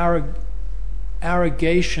the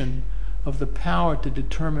arrogation of the power to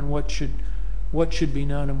determine what should be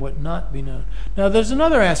known and what not be known. Now, there's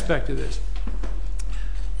another aspect of this.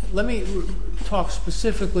 Let me talk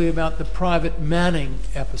specifically about the Private Manning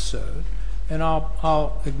episode, and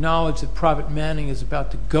I'll acknowledge that Private Manning is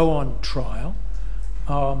about to go on trial,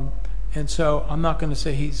 and so I'm not going to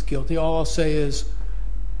say he's guilty. All I'll say is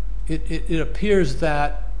it appears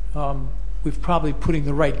that we're probably putting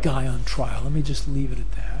the right guy on trial. Let me just leave it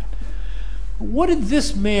at that. What did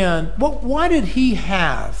this man, why did he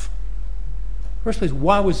have, first place,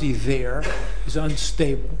 why was he there? He's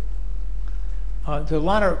unstable. There are a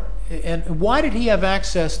lot of, and why did he have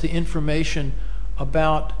access to information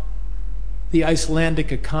about the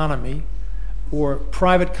Icelandic economy or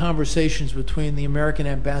private conversations between the American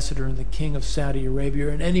ambassador and the King of Saudi Arabia,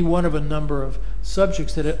 and any one of a number of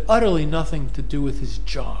subjects that had utterly nothing to do with his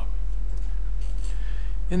job.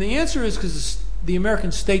 And the answer is because the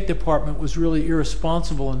American State Department was really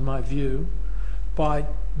irresponsible, in my view, by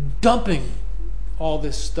dumping all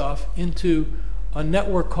this stuff into a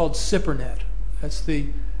network called SIPRNet. It's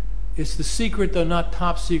the secret, though not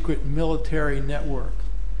top secret, military network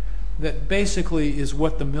that basically is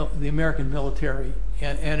what the American military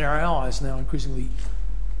and our allies now increasingly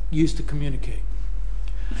use to communicate.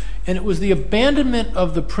 And it was the abandonment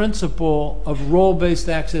of the principle of role-based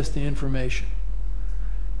access to information.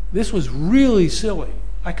 This was really silly.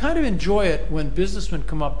 I kind of enjoy it when businessmen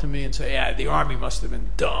come up to me and say, yeah, the Army must have been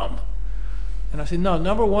dumb. And I say, no,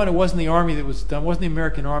 number one, it wasn't the Army that was dumb. It wasn't the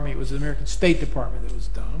American Army. It was the American State Department that was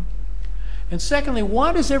dumb. And secondly,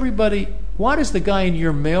 why does the guy in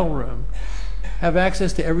your mailroom have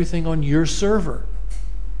access to everything on your server?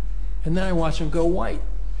 And then I watch him go white.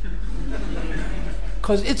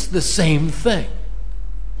 Because it's the same thing.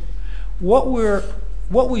 What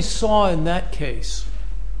we saw in that case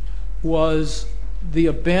was the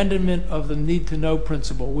abandonment of the need-to-know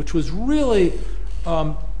principle, which was really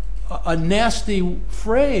a nasty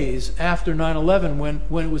phrase after 9/11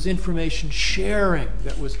 when it was information sharing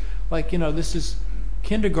that was like, this is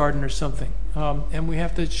kindergarten or something, and we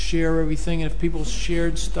have to share everything. And if people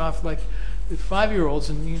shared stuff like 5-year-olds,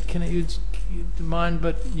 and you mind,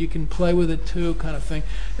 but you can play with it too, kind of thing.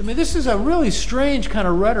 I mean, this is a really strange kind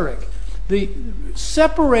of rhetoric. The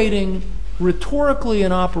separating rhetorically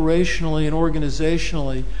and operationally and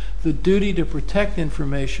organizationally the duty to protect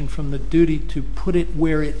information from the duty to put it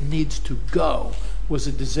where it needs to go was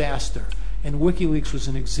a disaster. And WikiLeaks was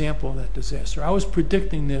an example of that disaster. I was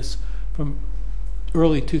predicting this from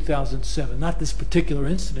early 2007. Not this particular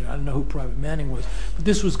incident. I don't know who Private Manning was, but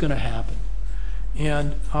this was going to happen.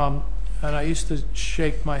 And I used to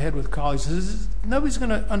shake my head with colleagues. Nobody's going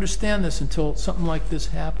to understand this until something like this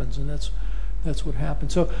happens, and that's what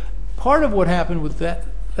happened. So part of what happened with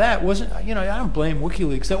that wasn't, I don't blame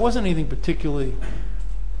WikiLeaks. That wasn't anything particularly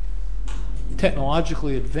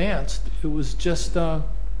technologically advanced. It was just, I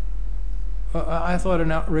thought,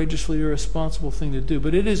 an outrageously irresponsible thing to do.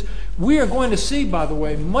 But we are going to see, by the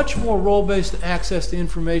way, much more role-based access to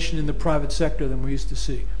information in the private sector than we used to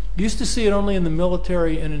see. We used to see it only in the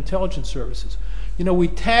military and intelligence services. We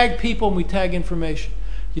tag people and we tag information.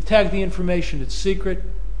 You tag the information, it's secret,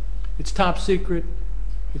 it's top secret,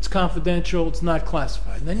 it's confidential, it's not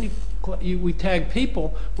classified. And then we tag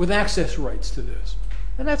people with access rights to this.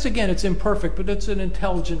 And that's, again, it's imperfect, but it's an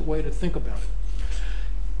intelligent way to think about it.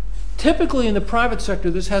 Typically in the private sector,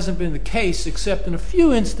 this hasn't been the case, except in a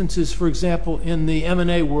few instances, for example, in the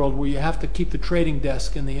M&A world, where you have to keep the trading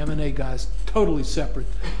desk and the M&A guys totally separate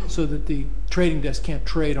so that the trading desk can't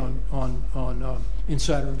trade on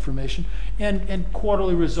insider information, and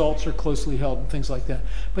quarterly results are closely held and things like that.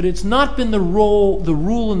 But it's not been the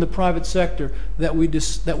rule in the private sector that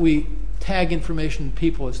we tag information to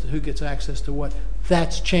people as to who gets access to what.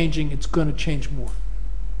 That's changing. It's going to change more.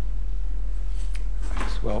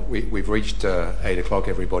 Well, we've reached 8 o'clock,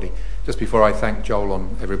 everybody. Just before I thank Joel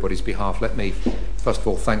on everybody's behalf, let me first of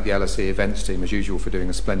all thank the LSE events team, as usual, for doing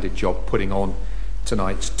a splendid job putting on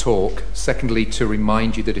tonight's talk. Secondly, to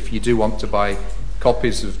remind you that if you do want to buy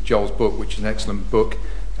copies of Joel's book, which is an excellent book,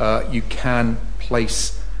 you can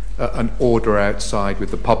place an order outside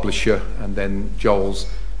with the publisher, and then Joel's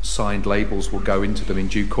signed labels will go into them in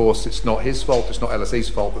due course. It's not his fault, it's not LSE's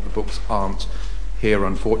fault that the books aren't here,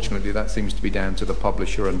 unfortunately. That seems to be down to the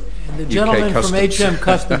publisher and the UK gentleman Customs. from HM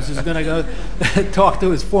Customs is going to go talk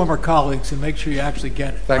to his former colleagues and make sure you actually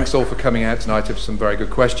get it. Thanks all for coming out tonight. Have some very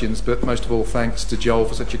good questions, but most of all, thanks to Joel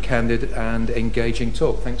for such a candid and engaging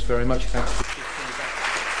talk. Thanks very much. Thanks.